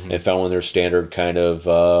Boulevard, and found one of their standard kind of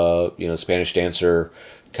you know, Spanish dancer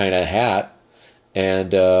kind of hat.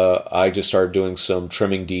 And I just started doing some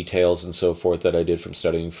trimming details and so forth that I did from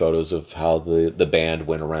studying photos of how the band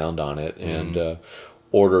went around on it, and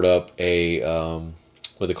ordered up a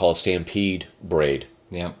what they call a Stampede braid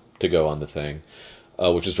to go on the thing,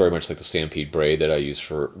 which is very much like the Stampede braid that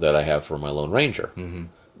I have for my Lone Ranger.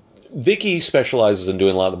 Vicky specializes in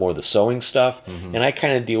doing a lot more of the sewing stuff, and I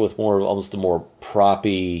kind of deal with more almost the more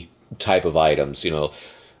proppy type of items, you know.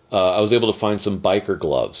 I was able to find some biker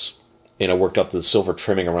gloves. And I worked up the silver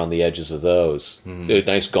trimming around the edges of those. They're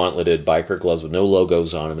nice gauntleted biker gloves with no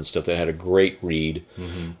logos on them and stuff. That had a great read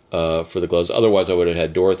for the gloves. Otherwise, I would have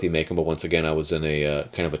had Dorothy make them. But once again, I was in a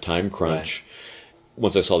kind of a time crunch. Right.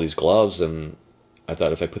 Once I saw these gloves, and I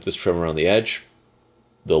thought if I put this trim around the edge,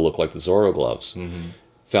 they'll look like the Zorro gloves.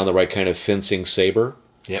 Found the right kind of fencing saber.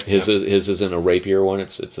 Yep, his isn't a rapier one.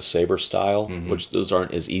 It's a saber style, which those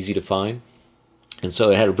aren't as easy to find. And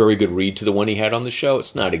so it had a very good read to the one he had on the show.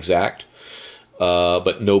 It's not exact.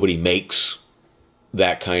 But nobody makes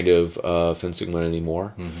that kind of fencing one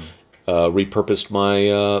anymore. Repurposed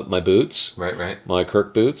my boots, right, my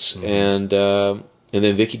Kirk boots, and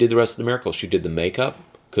then Vicky did the rest of the miracles. She did the makeup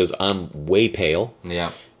because I'm way pale.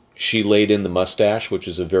 Yeah, she laid in the mustache, which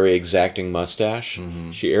is a very exacting mustache.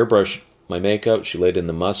 She airbrushed my makeup. She laid in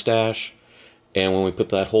the mustache, and when we put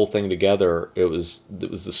that whole thing together, it was the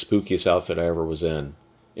spookiest outfit I ever was in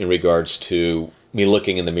regards to me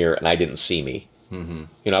looking in the mirror and I didn't see me.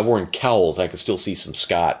 I've worn cowls. I could still see some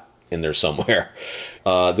Scott in there somewhere.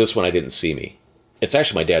 This one, I didn't see me. It's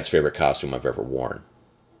actually my dad's favorite costume I've ever worn.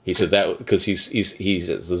 He says that because he's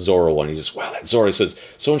the Zorro one. He says, wow, that Zorro. He says,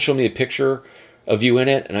 someone showed me a picture of you in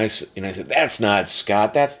it. And I said, that's not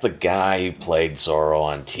Scott. That's the guy who played Zorro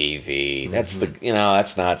on TV. That's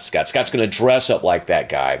that's not Scott. Scott's going to dress up like that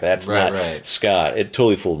guy, but that's not Scott. It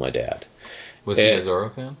totally fooled my dad. Was he a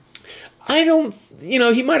Zorro fan? I don't,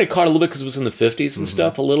 he might have caught a little bit because it was in the 50s and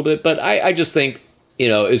stuff a little bit, but I just think,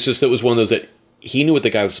 it's just, it was one of those that he knew what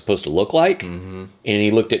the guy was supposed to look like, and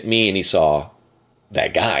he looked at me and he saw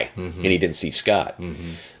that guy, and he didn't see Scott.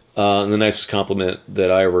 And the nicest compliment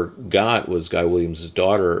that I ever got was Guy Williams'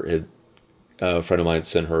 daughter, a friend of mine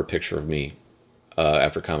sent her a picture of me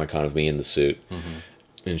after Comic-Con of me in the suit.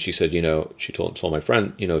 And she said, she told my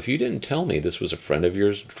friend, if you didn't tell me this was a friend of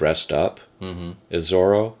yours dressed up as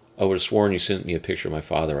Zorro, I would have sworn you sent me a picture of my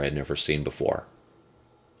father I had never seen before.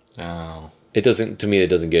 Oh. To me, it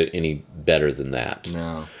doesn't get any better than that.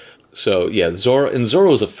 No. So, yeah,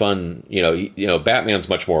 Zorro is a fun, Batman's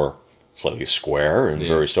much more slightly square and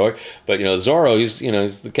very stoic. But, Zorro,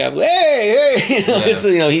 he's the cavalier.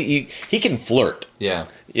 Hey! He can flirt. Yeah.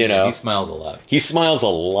 He smiles a lot. He smiles a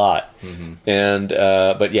lot. And,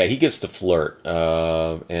 but yeah, he gets to flirt.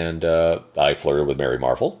 And I flirted with Mary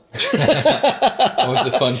Marvel. That was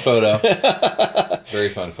a fun photo. Very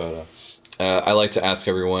fun photo. I like to ask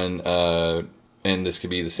everyone, and this could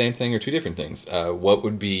be the same thing or two different things. What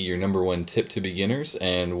would be your number one tip to beginners,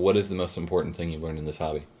 and what is the most important thing you've learned in this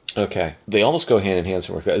hobby? Okay. They almost go hand in hand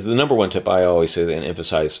somewhere. The number one tip I always say and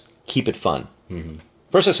emphasize, keep it fun.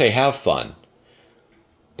 First I say have fun.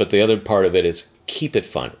 But the other part of it is keep it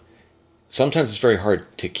fun. Sometimes it's very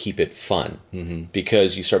hard to keep it fun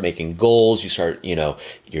because you start making goals, you start, your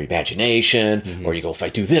imagination, or you go, if I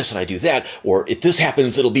do this and I do that, or if this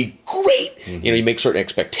happens, it'll be great. You make certain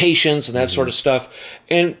expectations and that sort of stuff.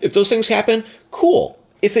 And if those things happen, cool.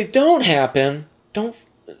 If they don't happen, don't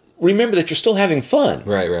remember that you're still having fun.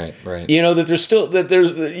 Right. That there's still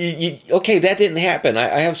okay, that didn't happen.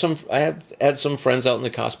 I have had some friends out in the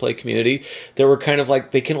cosplay community that were kind of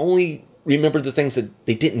like they can only remember the things that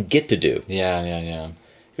they didn't get to do. Yeah.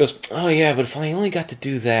 He goes, oh yeah, but if I only got to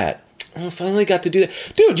do that. Oh, if I only got to do that.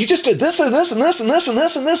 Dude, you just did this and this and this and this and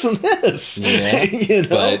this and this and this. Yeah.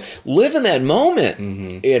 But live in that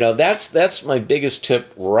moment. That's my biggest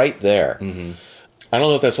tip right there. I don't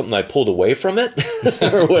know if that's something I pulled away from it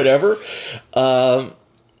or whatever.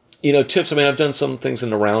 Tips, I've done some things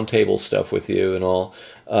in the round table stuff with you and all.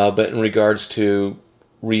 But in regards to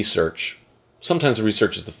research, sometimes the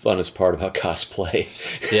research is the funnest part about cosplay.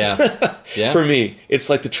 Yeah. For me, it's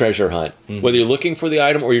like the treasure hunt. Whether you're looking for the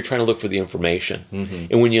item or you're trying to look for the information.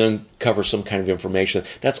 And when you uncover some kind of information,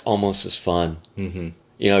 that's almost as fun.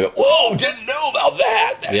 I go, whoa, didn't know about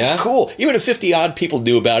that. That's cool. Even if 50-odd people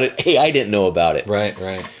knew about it, hey, I didn't know about it. Right.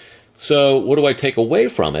 So what do I take away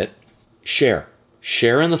from it? Share.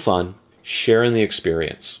 Share in the fun. Share in the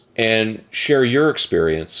experience. And share your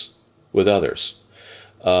experience with others.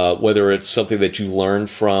 Whether it's something that you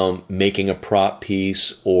learned from making a prop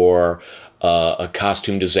piece or a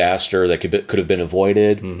costume disaster that could have been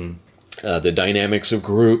avoided. The dynamics of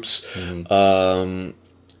groups.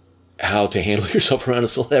 How to handle yourself around a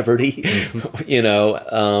celebrity,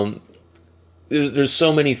 there's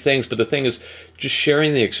so many things, but the thing is just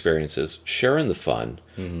sharing the experiences, sharing the fun.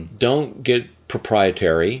 Don't get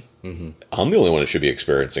proprietary. I'm the only one that should be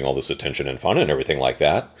experiencing all this attention and fun and everything like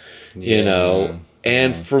that,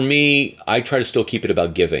 And for me, I try to still keep it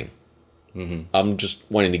about giving. I'm just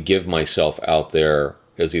wanting to give myself out there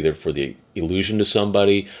as either for the illusion to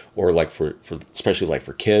somebody or like for especially like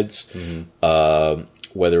for kids.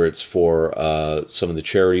 whether it's for some of the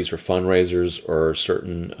charities or fundraisers or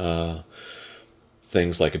certain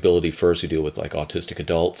things like Ability First, who deal with like autistic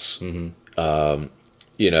adults.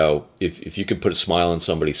 If you could put a smile on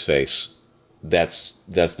somebody's face, that's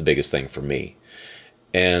the biggest thing for me.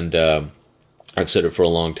 And I've said it for a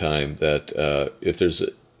long time that if there's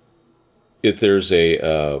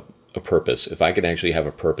a purpose, if I can actually have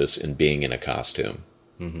a purpose in being in a costume,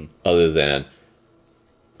 other than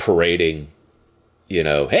parading,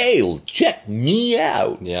 hey, check me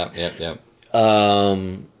out. Yeah.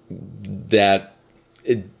 I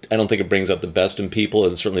don't think it brings out the best in people,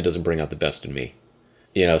 and it certainly doesn't bring out the best in me.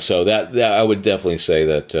 So that I would definitely say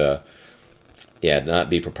that, not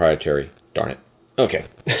be proprietary. Darn it. Okay.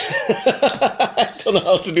 I don't know how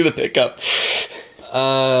else to do the pickup.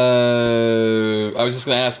 I was just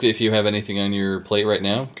going to ask if you have anything on your plate right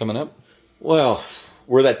now coming up. Well,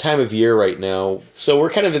 we're that time of year right now, so we're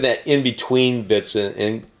kind of in that in-between bits,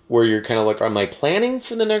 and where you're kind of like, am I planning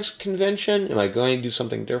for the next convention? Am I going to do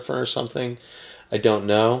something different or something? I don't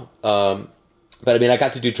know. But I mean, I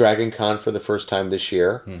got to do Dragon Con for the first time this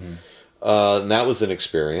year. And that was an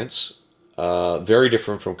experience. Very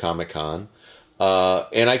different from Comic-Con.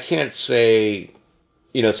 And I can't say,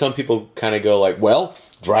 some people kind of go like, well,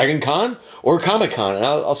 Dragon Con or Comic-Con? And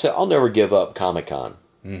I'll say, I'll never give up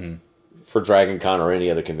Comic-Con for Dragon Con or any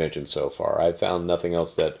other convention so far. I've found nothing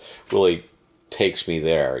else that really takes me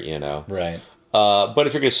there, Right. But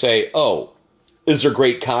if you're going to say, oh, is there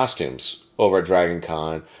great costumes over at Dragon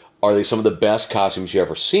Con? Are they some of the best costumes you've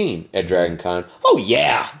ever seen at Dragon Con? Oh,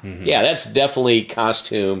 yeah. Yeah, that's definitely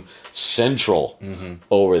costume central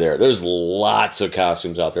over there. There's lots of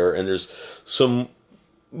costumes out there, and there's some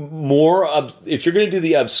more... if you're going to do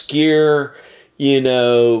the obscure,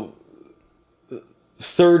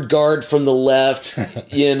 third guard from the left,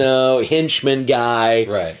 henchman guy...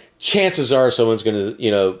 Right. Chances are someone's going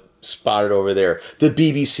to, spot it over there. The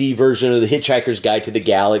BBC version of The Hitchhiker's Guide to the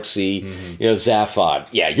Galaxy, Zaphod.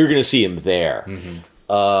 Yeah, you're going to see him there.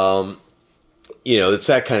 It's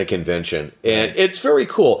that kind of convention. And it's very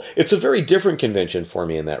cool. It's a very different convention for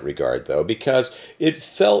me in that regard, though, because it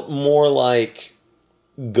felt more like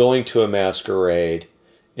going to a masquerade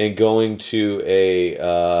and going to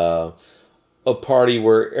a party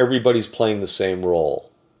where everybody's playing the same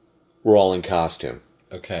role. We're all in costume.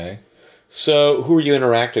 Okay. So, who are you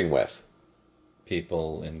interacting with?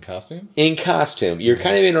 People in costume? In costume. You're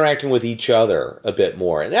kind of interacting with each other a bit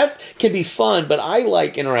more. And that can be fun, but I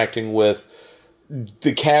like interacting with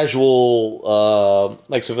the casual, so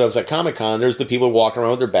if I was at Comic-Con, there's the people walking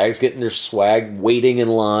around with their bags, getting their swag, waiting in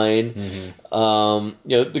line.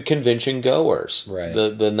 The convention goers. Right.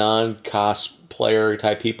 The non-cosplayer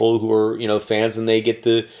type people who are, fans, and they get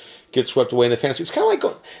to get swept away in the fantasy. It's kind of like,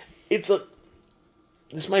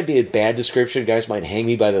 this might be a bad description. Guys might hang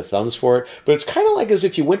me by the thumbs for it. But it's kind of like as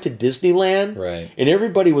if you went to Disneyland. Right. And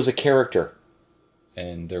everybody was a character.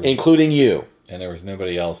 And there was, including you. And there was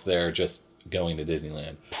nobody else there just going to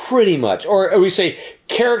Disneyland. Pretty much. Or we say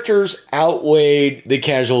characters outweighed the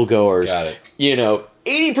casual goers. Got it.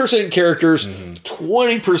 80% characters,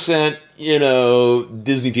 20%,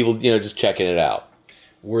 Disney people, just checking it out.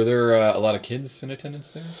 Were there a lot of kids in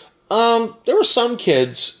attendance there? There were some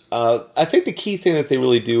kids. I think the key thing that they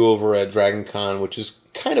really do over at Dragon Con, which is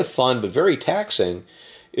kind of fun but very taxing,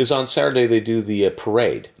 is on Saturday they do the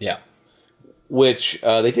parade. Yeah. Which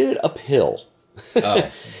they did it uphill. Oh,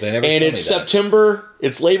 they never. And it's September.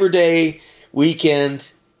 It's Labor Day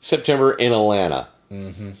weekend, September in Atlanta.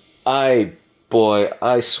 I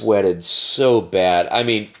sweated so bad. I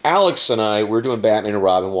mean, Alex and I were doing Batman and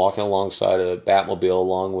Robin, walking alongside a Batmobile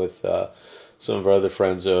along with some of our other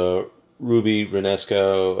friends, Ruby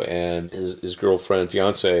Renesco and his girlfriend,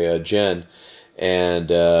 fiance, Jen, and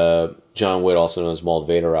John Witt, also known as Mald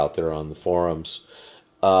Vader, out there on the forums.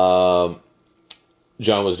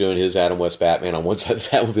 John was doing his Adam West Batman on one side of the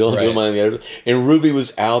Batmobile and doing mine on the other. And Ruby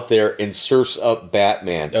was out there in Surf's Up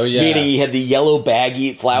Batman. Oh, yeah. Meaning he had the yellow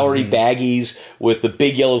baggy, flowery baggies with the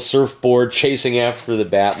big yellow surfboard chasing after the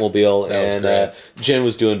Batmobile. And Jen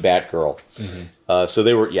was doing Batgirl. So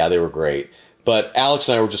they were great. But Alex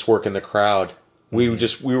and I were just working the crowd. We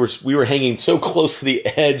were hanging so close to the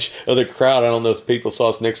edge of the crowd. I don't know if people saw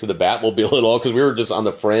us next to the Batmobile at all, because we were just on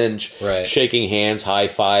the fringe, shaking hands,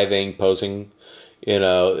 high-fiving, posing.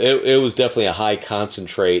 It was definitely a high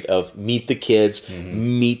concentrate of meet the kids,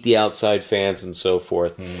 meet the outside fans, and so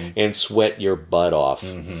forth, and sweat your butt off.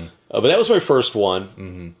 But that was my first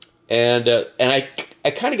one, and I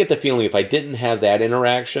kind of get the feeling if I didn't have that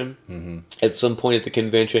interaction at some point at the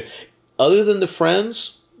convention, other than the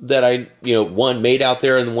friends that I, one, made out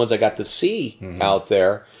there and the ones I got to see out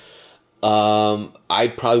there,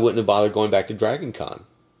 I probably wouldn't have bothered going back to Dragon Con,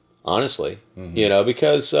 honestly.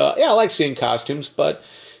 Because, I like seeing costumes, but,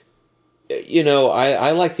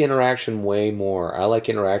 I like the interaction way more. I like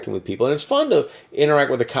interacting with people. And it's fun to interact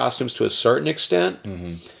with the costumes to a certain extent.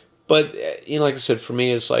 But, like I said, for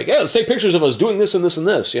me, it's like, let's take pictures of us doing this and this and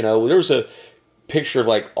this. There was a picture of,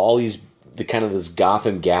 like, all these, the kind of this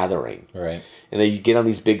Gotham gathering. Right. And then you get on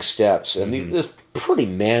these big steps, and this pretty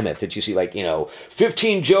mammoth that you see, like,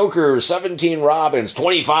 15 Jokers, 17 Robins,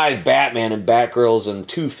 25 Batman and Batgirls, and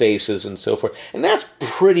Two-Faces, and so forth. And that's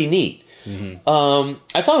pretty neat.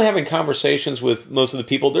 I found having conversations with most of the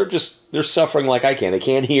people, they're suffering like I can. They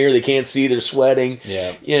can't hear, they can't see, they're sweating.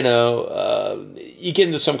 Yeah. You get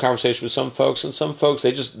into some conversation with some folks, and some folks,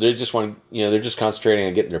 they just want, they're just concentrating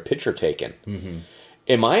on getting their picture taken.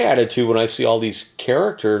 And my attitude when I see all these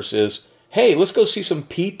characters is, hey, let's go see some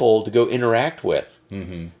people to go interact with,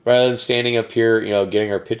 rather than standing up here,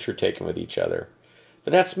 getting our picture taken with each other.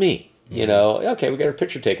 But that's me, Okay, we got our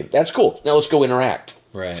picture taken. That's cool. Now let's go interact.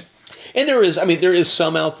 Right. And there is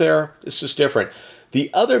some out there. It's just different. The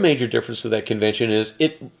other major difference of that convention is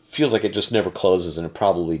it feels like it just never closes, and it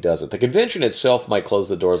probably doesn't. The convention itself might close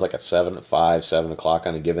the doors like at 7 o'clock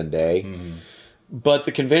on a given day. But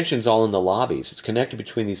the convention's all in the lobbies. It's connected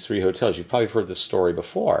between these three hotels. You've probably heard this story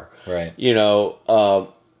before. Right.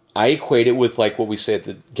 I equate it with like what we say at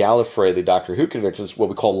the Gallifrey, the Doctor Who conventions, what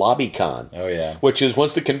we call LobbyCon. Oh, yeah. Which is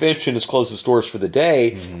once the convention has closed its doors for the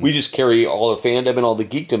day, we just carry all the fandom and all the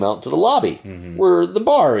geekdom out to the lobby, where the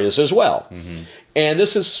bar is as well. And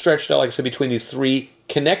this is stretched out, like I said, between these three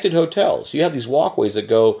connected hotels. You have these walkways that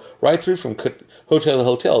go right through from hotel to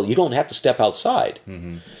hotel. You don't have to step outside.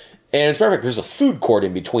 And as a matter of fact, there's a food court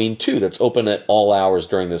in between, too, that's open at all hours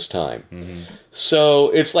during this time. So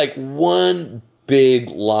it's like one big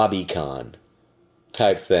lobby con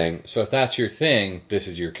type thing. So if that's your thing, this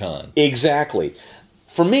is your con. Exactly.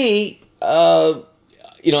 For me, I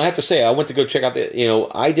have to say, I went to go check out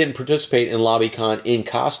I didn't participate in LobbyCon in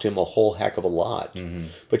costume a whole heck of a lot.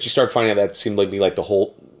 But you start finding out that seemed like the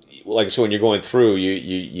whole, like I said, when you're going through,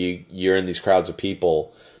 you're in these crowds of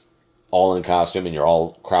people all in costume, and you're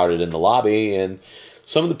all crowded in the lobby, and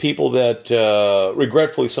some of the people that,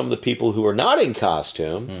 regretfully, some of the people who are not in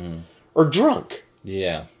costume are drunk.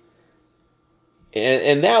 Yeah.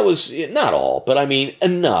 And that was, not all, but I mean,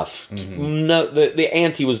 enough. No, the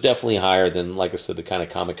ante was definitely higher than, like I said, the kind of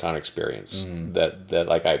Comic-Con experience that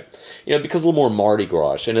like because a little more Mardi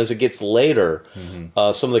Gras. And as it gets later,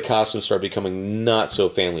 some of the costumes start becoming not so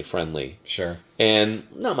family-friendly. Sure. And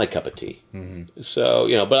not my cup of tea.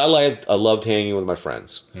 So, but I loved hanging with my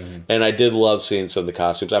friends. And I did love seeing some of the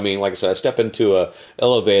costumes. I mean, like I said, I step into a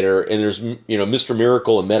elevator and there's, Mr.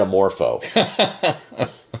 Miracle and Metamorpho.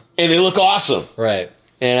 And they look awesome. Right.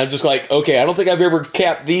 And I'm just like, okay, I don't think I've ever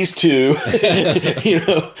capped these two,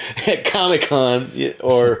 at Comic-Con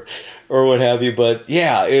or what have you. But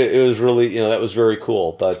yeah, it was really, that was very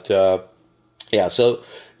cool. But yeah, so,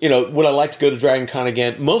 would I like to go to Dragon Con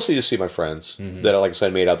again? Mostly to see my friends that, like I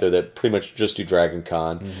said, I made out there that pretty much just do Dragon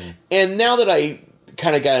Con. And now that I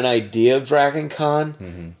kind of got an idea of Dragon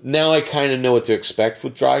Con, now I kind of know what to expect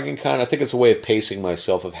with Dragon Con. I think it's a way of pacing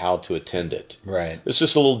myself of how to attend it. Right. It's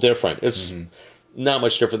just a little different. It's not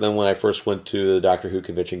much different than when I first went to the Doctor Who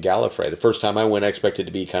convention, Gallifrey. The first time I went, I expected it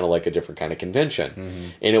to be kind of like a different kind of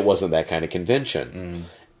convention. And it wasn't that kind of convention.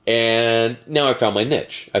 And now I found my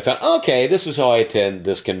niche. I found, okay, this is how I attend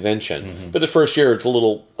this convention. But the first year, it's a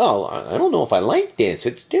little, I don't know if I like this.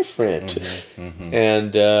 It's different.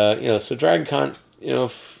 And, so Dragon Con,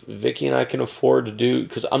 if Vicky and I can afford to do,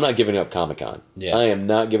 because I'm not giving up Comic-Con. Yeah. I am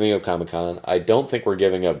not giving up Comic-Con. I don't think we're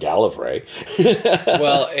giving up Gallifrey.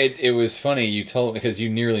 Well, it was funny. You told me, because you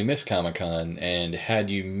nearly missed Comic-Con, and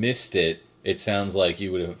had you missed it, it sounds like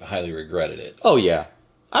you would have highly regretted it. Oh, yeah.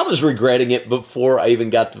 I was regretting it before I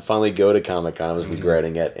even got to finally go to Comic-Con. I was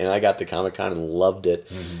regretting it. And I got to Comic-Con and loved it.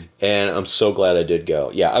 And I'm so glad I did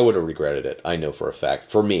go. Yeah, I would have regretted it. I know for a fact.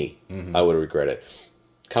 For me, I would have regretted it.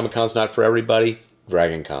 Comic-Con's not for everybody.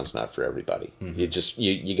 Dragon Con's not for everybody. You just,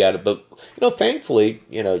 you got it. But, thankfully,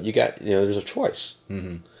 you got, there's a choice.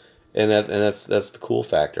 And that's the cool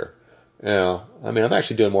factor. I mean, I'm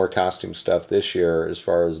actually doing more costume stuff this year as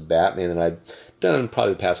far as Batman than I've done in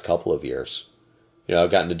probably the past couple of years. I've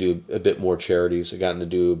gotten to do a bit more charities. I've gotten to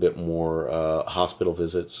do a bit more hospital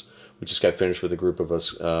visits. We just got finished with a group of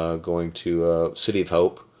us going to City of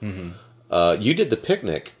Hope. You did the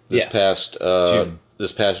picnic this past June.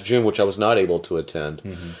 This past June, which I was not able to attend.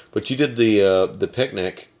 But you did the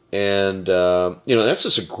picnic, and that's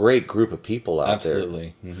just a great group of people out there.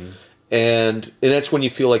 Absolutely. And that's when you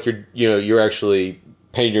feel like you're actually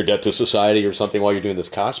paying your debt to society or something while you're doing this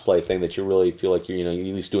cosplay thing, that you really feel like you're at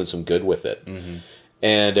least doing some good with it. Mm-hmm.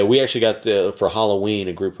 And we actually got for Halloween,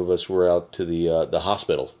 a group of us were out to the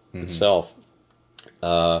hospital itself.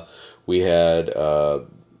 We had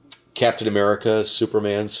Captain America,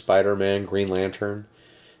 Superman, Spider-Man, Green Lantern,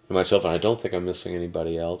 and myself, and I don't think I'm missing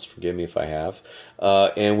anybody else. Forgive me if I have.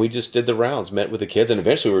 And we just did the rounds, met with the kids, and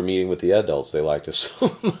eventually we were meeting with the adults. They liked us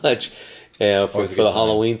so much for the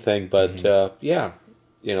Halloween thing. But yeah,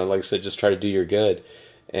 like I said, just try to do your good.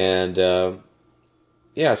 And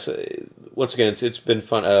yeah, so once again, it's been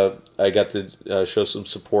fun. I got to show some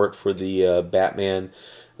support for the Batman,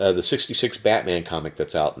 the 66 Batman comic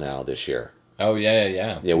that's out now this year. Oh,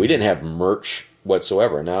 yeah. Yeah, we didn't have merch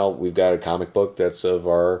whatsoever. Now we've got a comic book that's of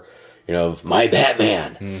our, of my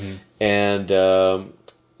Batman. Mm-hmm. And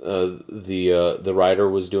the writer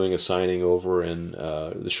was doing a signing over in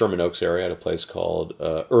the Sherman Oaks area at a place called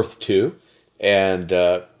Earth 2. And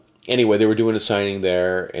anyway, they were doing a signing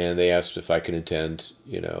there, and they asked if I could attend,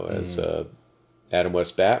 as Adam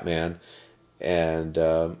West Batman. And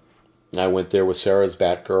I went there with Sarah's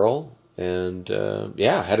Batgirl, and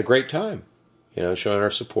yeah, had a great time. Showing our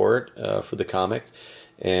support for the comic.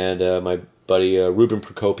 And my buddy Ruben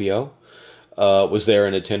Procopio was there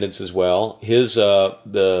in attendance as well. His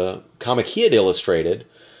the comic he had illustrated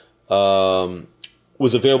was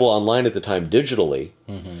available online at the time digitally,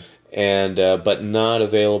 and but not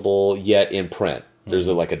available yet in print. There's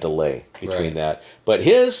like a delay between that. But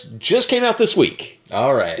his just came out this week.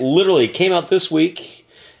 All right. Literally came out this week,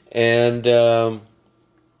 and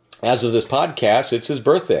as of this podcast, it's his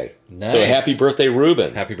birthday. Nice. So happy birthday,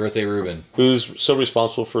 Ruben. Happy birthday, Ruben. Who's so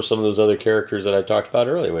responsible for some of those other characters that I talked about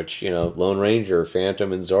earlier, which, Lone Ranger,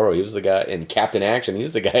 Phantom, and Zorro. He was the guy, and Captain Action, he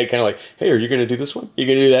was the guy kind of like, hey, are you going to do this one? You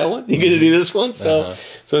going to do that one? You going to do this one? So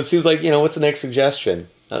so it seems like, what's the next suggestion?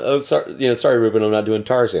 Sorry, sorry, Ruben, I'm not doing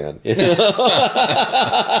Tarzan.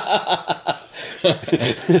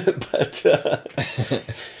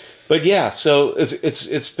 But yeah, so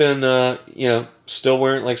it's been still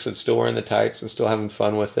wearing, like I said, still wearing the tights and still having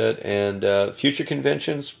fun with it. And future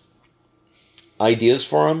conventions, ideas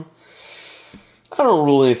for them. I don't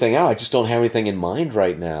rule anything out. I just don't have anything in mind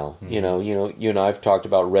right now. Mm-hmm. You and I have talked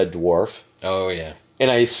about Red Dwarf. Oh yeah. And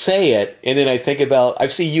I say it, and then I think about, I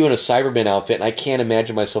see you in a Cyberman outfit, and I can't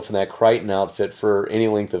imagine myself in that Crichton outfit for any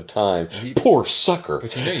length of time. Poor sucker.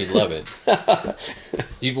 But you'd love it.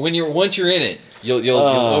 Once you're in it, you'll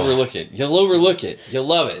overlook it. You'll overlook it. You'll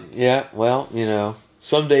love it. Yeah, well,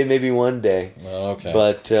 someday, maybe one day. Okay.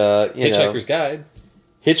 But, Hitchhiker's Guide.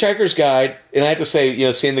 Hitchhiker's Guide, and I have to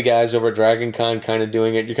say, seeing the guys over at Dragon Con kind of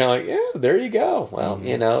doing it, you're kind of like, yeah, there you go. Well,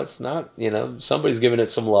 it's not, somebody's giving it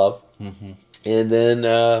some love. Mm-hmm. And then,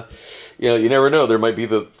 you never know. There might be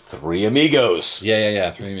the Three Amigos.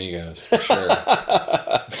 Yeah. Three Amigos, for sure.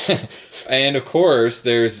 And, of course,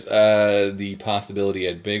 there's the possibility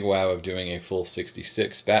at Big Wow of doing a full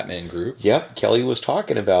 66 Batman group. Yep, Kelly was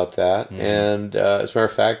talking about that. Mm-hmm. And, as a matter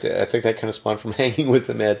of fact, I think that kind of spawned from hanging with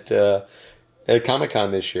him at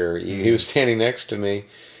Comic-Con this year. He was standing next to me.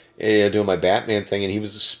 Doing my Batman thing, and he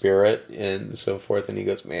was a spirit and so forth, and he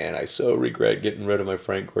goes, man, I so regret getting rid of my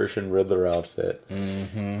Frank Gorshin Riddler outfit.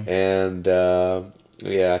 Mm-hmm. And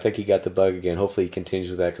I think he got the bug again. Hopefully he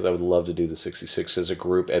continues with that, because I would love to do the 66 as a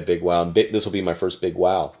group at Big Wow, and this will be my first Big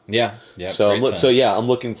Wow. Yeah. So I'm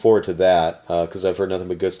looking forward to that, because I've heard nothing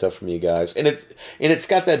but good stuff from you guys, and it's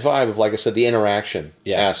got that vibe of, like I said, the interaction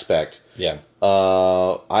aspect. Yeah.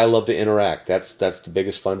 I love to interact. That's the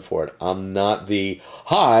biggest fun for it. I'm not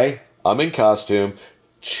hi, I'm in costume,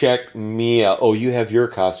 check me out. Oh, you have your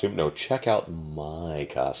costume. No, check out my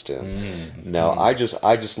costume. Mm-hmm. No, I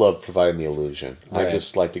just love providing the illusion. Right. I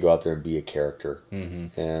just like to go out there and be a character.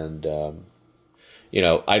 Mm-hmm. And,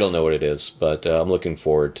 I don't know what it is, but I'm looking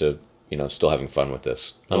forward to, still having fun with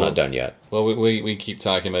this. I'm not done yet. Well, we keep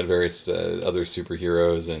talking about various other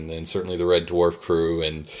superheroes and certainly the Red Dwarf crew,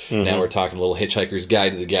 and now we're talking a little Hitchhiker's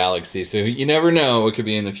Guide to the Galaxy, so you never know what could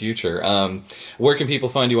be in the future. Where can people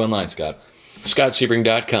find you online, Scott?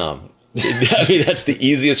 ScottSebring.com. I mean, that's the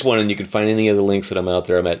easiest one, and you can find any of the links that I'm out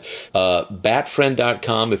there. I'm at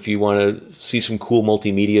batfriend.com if you want to see some cool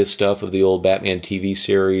multimedia stuff of the old Batman TV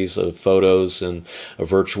series, of photos and a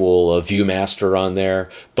virtual Viewmaster on there.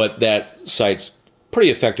 But that site's pretty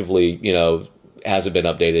effectively, hasn't been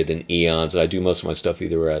updated in eons. And I do most of my stuff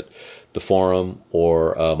either at the forum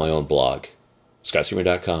or my own blog,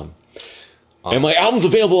 ScottSebring.com. Awesome. And my album's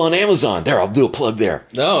available on Amazon. There, I'll do a plug there.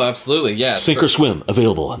 No, absolutely, yeah. Sink or Swim,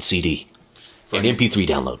 available on CD and MP3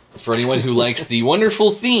 download. For anyone who likes the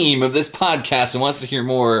wonderful theme of this podcast and wants to hear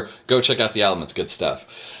more, go check out the album. It's good stuff.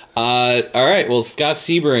 All right. Well, Scott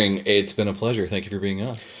Sebring, it's been a pleasure. Thank you for being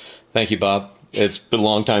on. Thank you, Bob. It's been a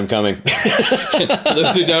long time coming. For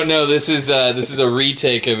those who don't know, this is a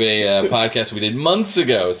retake of a podcast we did months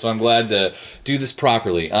ago, so I'm glad to do this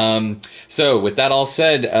properly. So with that all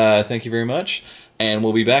said, thank you very much, and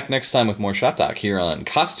we'll be back next time with more Shop Talk here on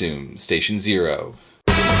Costume Station Zero.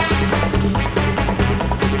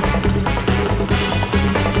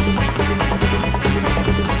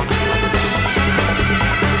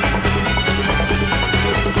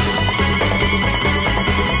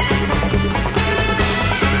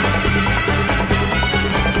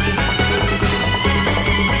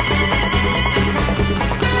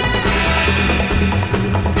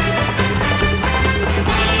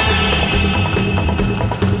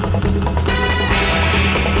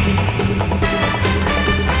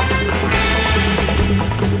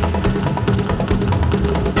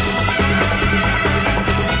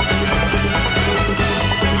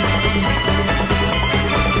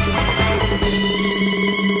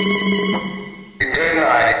 Good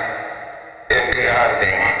night and good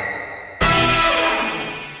hunting.